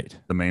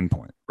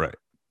point, right?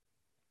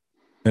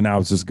 And now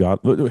it's just God.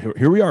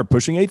 Here we are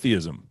pushing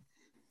atheism,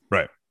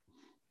 right?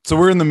 So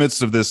we're in the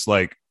midst of this,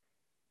 like,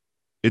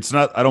 it's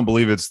not, I don't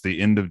believe it's the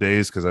end of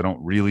days, because I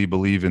don't really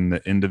believe in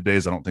the end of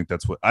days. I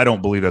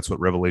don't believe that's what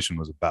Revelation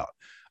was about.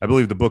 I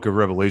believe the book of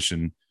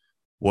Revelation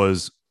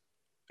was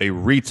a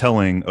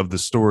retelling of the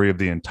story of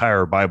the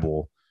entire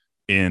Bible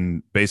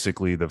in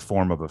basically the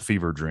form of a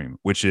fever dream,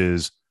 which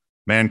is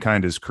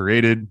mankind is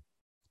created,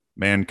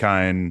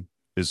 mankind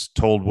is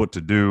told what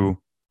to do,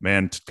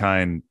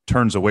 mankind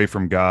turns away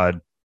from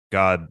God,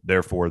 God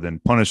therefore then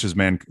punishes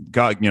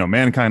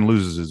mankind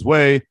loses his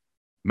way,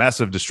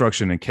 massive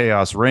destruction and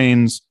chaos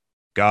reigns,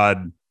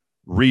 God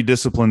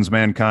redisciplines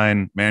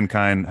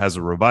mankind has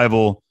a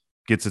revival,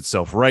 gets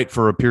itself right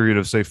for a period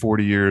of, say,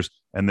 40 years,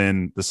 and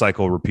then the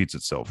cycle repeats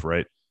itself,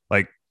 right?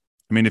 Like,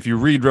 I mean, if you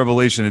read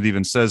Revelation, it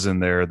even says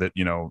in there that,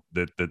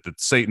 that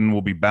Satan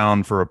will be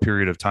bound for a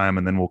period of time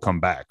and then will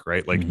come back,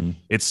 right? Like,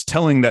 It's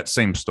telling that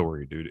same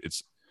story, dude.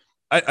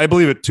 I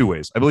believe it two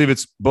ways. I believe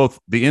it's both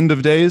the end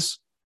of days,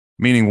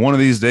 meaning one of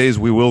these days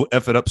we will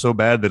F it up so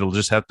bad that it'll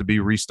just have to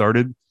be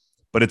restarted.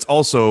 But it's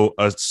also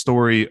a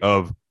story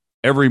of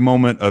every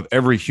moment of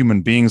every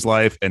human being's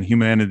life and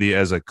humanity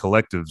as a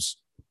collective's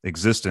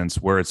existence,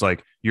 where it's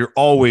like you're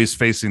always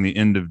facing the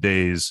end of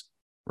days,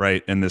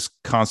 right? And this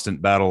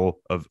constant battle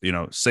of,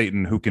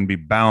 Satan, who can be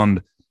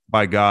bound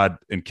by God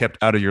and kept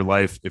out of your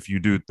life if you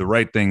do the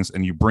right things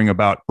and you bring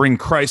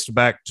Christ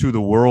back to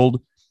the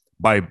world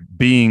by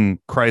being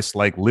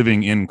Christ-like,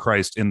 living in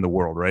Christ in the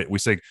world, right? We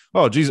say,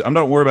 oh, Jesus, I'm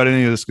not worried about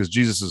any of this because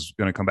Jesus is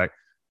going to come back.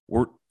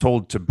 We're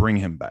told to bring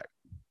him back,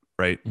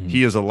 right? Mm-hmm.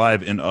 He is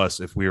alive in us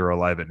if we are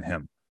alive in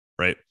him,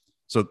 right?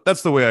 So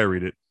that's the way I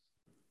read it.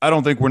 I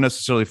don't think we're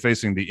necessarily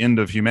facing the end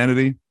of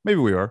humanity. Maybe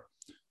we are,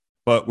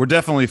 but we're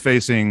definitely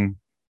facing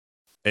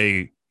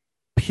a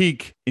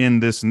peak in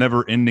this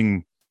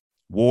never-ending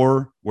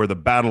war where the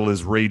battle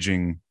is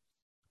raging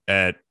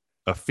at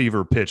a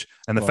fever pitch.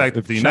 And the fact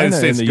that the United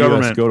States and the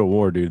government US go to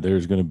war, dude,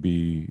 there's going to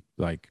be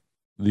like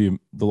the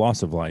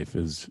loss of life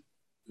is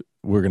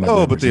we're going to.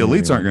 Oh, but the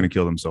elites aren't going to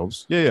kill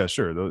themselves. Yeah,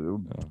 sure.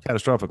 The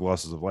catastrophic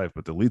losses of life,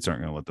 but the elites aren't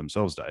going to let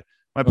themselves die.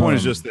 My point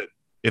is just that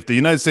if the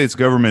United States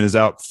government is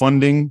out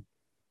funding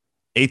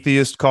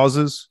atheist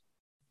causes,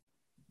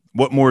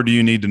 what more do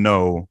you need to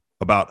know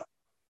about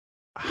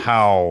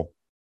how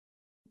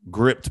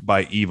gripped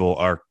by evil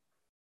our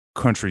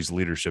country's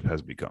leadership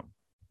has become?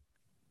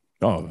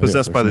 Oh,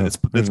 possessed by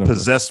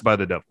possessed by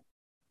the devil.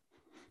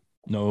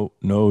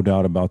 No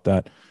doubt about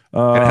that.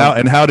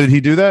 And how did he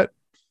do that?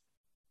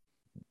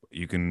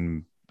 You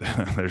can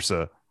there's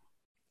a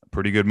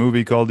pretty good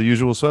movie called The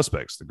Usual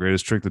Suspects. The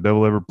greatest trick the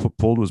devil ever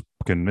pulled was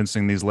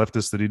convincing these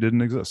leftists that he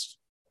didn't exist.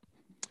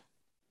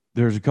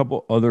 There's a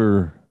couple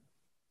other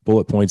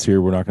bullet points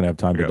here we're not going to have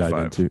time to dive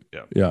into.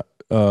 Yeah.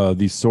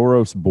 The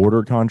Soros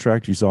border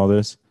contract. You saw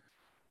this.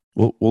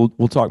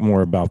 We'll talk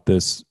more about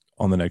this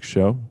on the next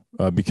show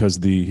because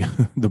the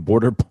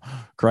border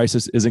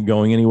crisis isn't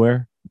going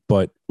anywhere.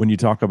 But when you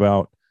talk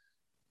about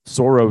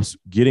Soros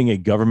getting a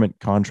government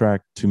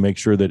contract to make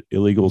sure that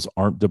illegals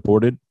aren't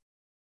deported,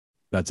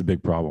 that's a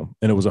big problem.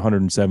 And it was a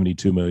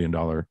 $172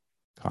 million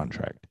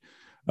contract.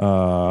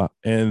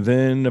 And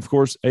then, of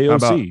course,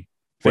 AOC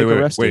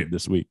arrested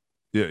this week.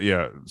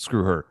 Yeah,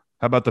 screw her.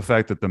 How about the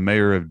fact that the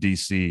mayor of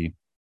D.C.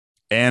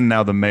 and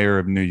now the mayor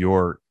of New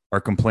York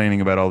are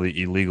complaining about all the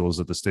illegals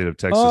that the state of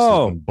Texas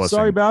has been busing?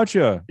 Sorry about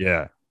you.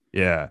 Yeah.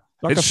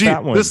 Like a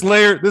fat one.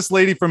 This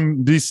lady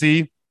from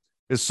D.C.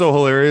 is so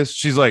hilarious.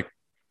 She's like,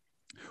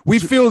 we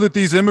feel that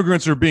these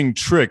immigrants are being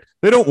tricked.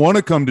 They don't want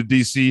to come to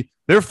D.C.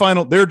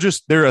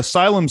 They're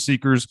asylum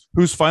seekers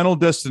whose final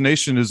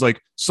destination is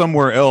like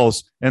somewhere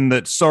else, and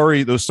that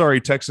those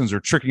sorry Texans are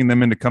tricking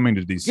them into coming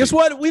to D.C. Guess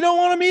what? We don't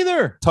want them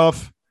either.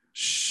 Tough.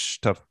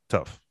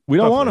 We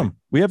don't want them.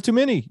 We have too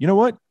many. You know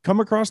what? Come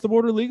across the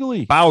border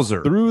legally.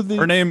 Bowser.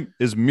 Her name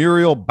is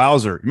Muriel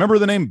Bowser. Remember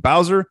the name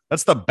Bowser?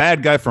 That's the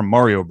bad guy from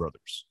Mario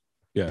Brothers.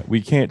 Yeah,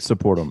 we can't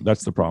support them.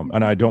 That's the problem.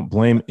 And I don't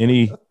blame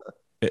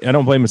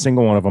a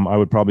single one of them. I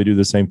would probably do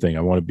the same thing.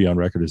 I want to be on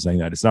record as saying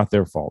that it's not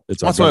their fault.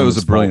 That's why it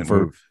was a brilliant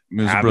move.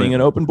 Having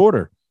an open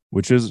border,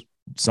 which is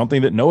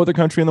something that no other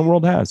country in the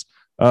world has.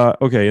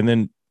 Okay, and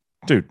then,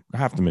 dude, I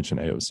have to mention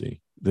AOC.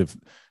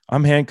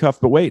 I'm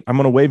handcuffed, but wait, I'm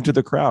going to wave to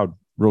the crowd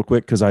real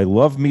quick because I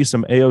love me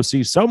some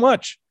AOC so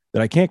much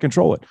that I can't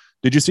control it.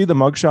 Did you see the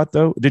mugshot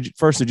though? Did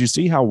you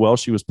see how well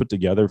she was put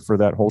together for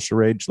that whole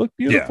charade? She looked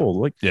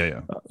beautiful.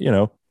 Yeah.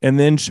 And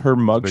then her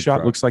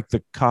mugshot looks like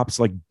the cops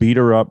like beat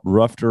her up,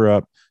 roughed her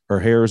up. Her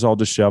hair is all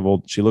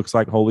disheveled. She looks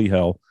like holy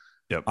hell.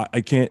 Yep.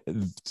 I can't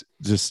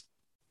just,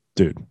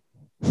 dude.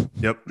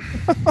 Yep.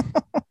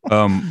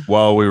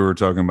 While we were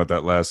talking about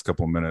that last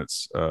couple of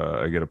minutes,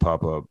 I get a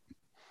pop up.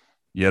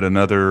 Yet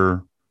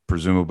another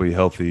presumably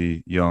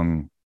healthy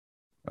young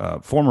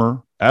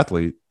former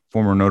athlete,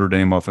 former Notre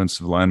Dame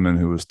offensive lineman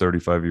who was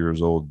 35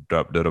 years old,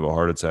 dropped dead of a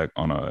heart attack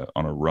on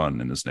a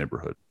run in this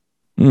neighborhood.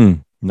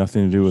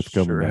 Nothing to do with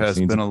COVID. Sure has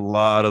been a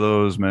lot of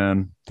those,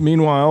 man.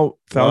 Meanwhile,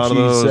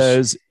 Fauci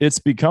says it's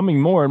becoming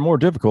more and more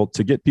difficult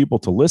to get people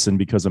to listen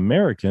because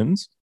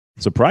Americans,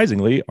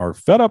 surprisingly, are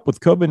fed up with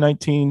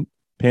COVID-19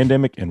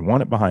 pandemic and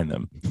want it behind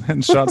them.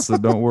 And shots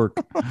that don't work.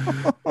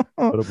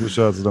 But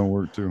shots that don't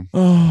work too.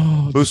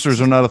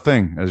 Boosters are not a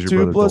thing, as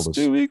your brother told us.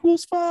 2 + 2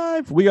 =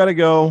 5. We got to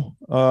go.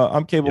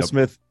 I'm Cable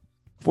Smith.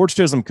 Forge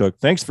Chisholm Cook.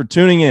 Thanks for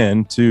tuning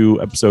in to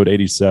episode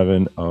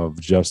 87 of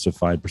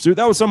Justified Pursuit.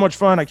 That was so much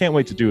fun. I can't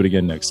wait to do it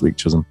again next week,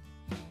 Chisholm.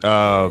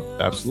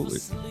 Absolutely.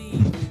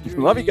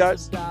 Love you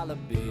guys.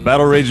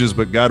 Battle rages,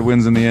 but God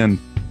wins in the end.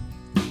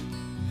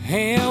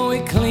 And we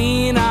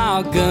clean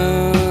our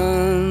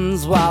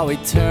guns while we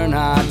turn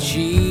our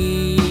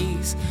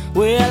cheeks.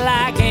 We're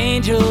like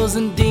angels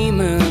and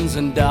demons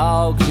and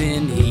dogs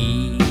in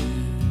heat.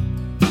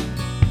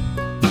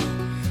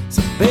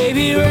 So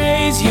baby,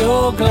 raise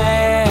your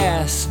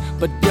glass,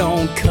 but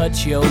don't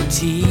cut your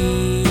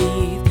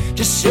teeth.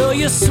 Just show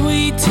your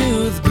sweet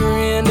tooth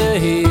grin to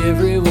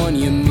everyone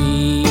you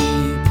meet.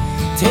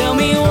 Tell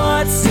me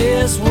what's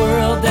this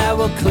world that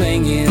we're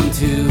clinging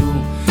to?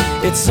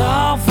 It's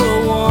all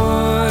for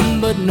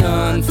one, but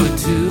none for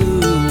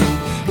two.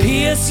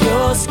 Pierce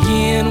your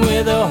skin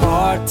with a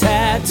heart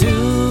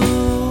tattoo.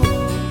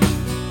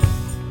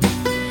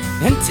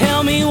 And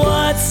tell me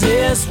what's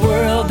this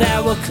world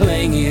that we're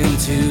clinging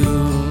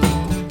to?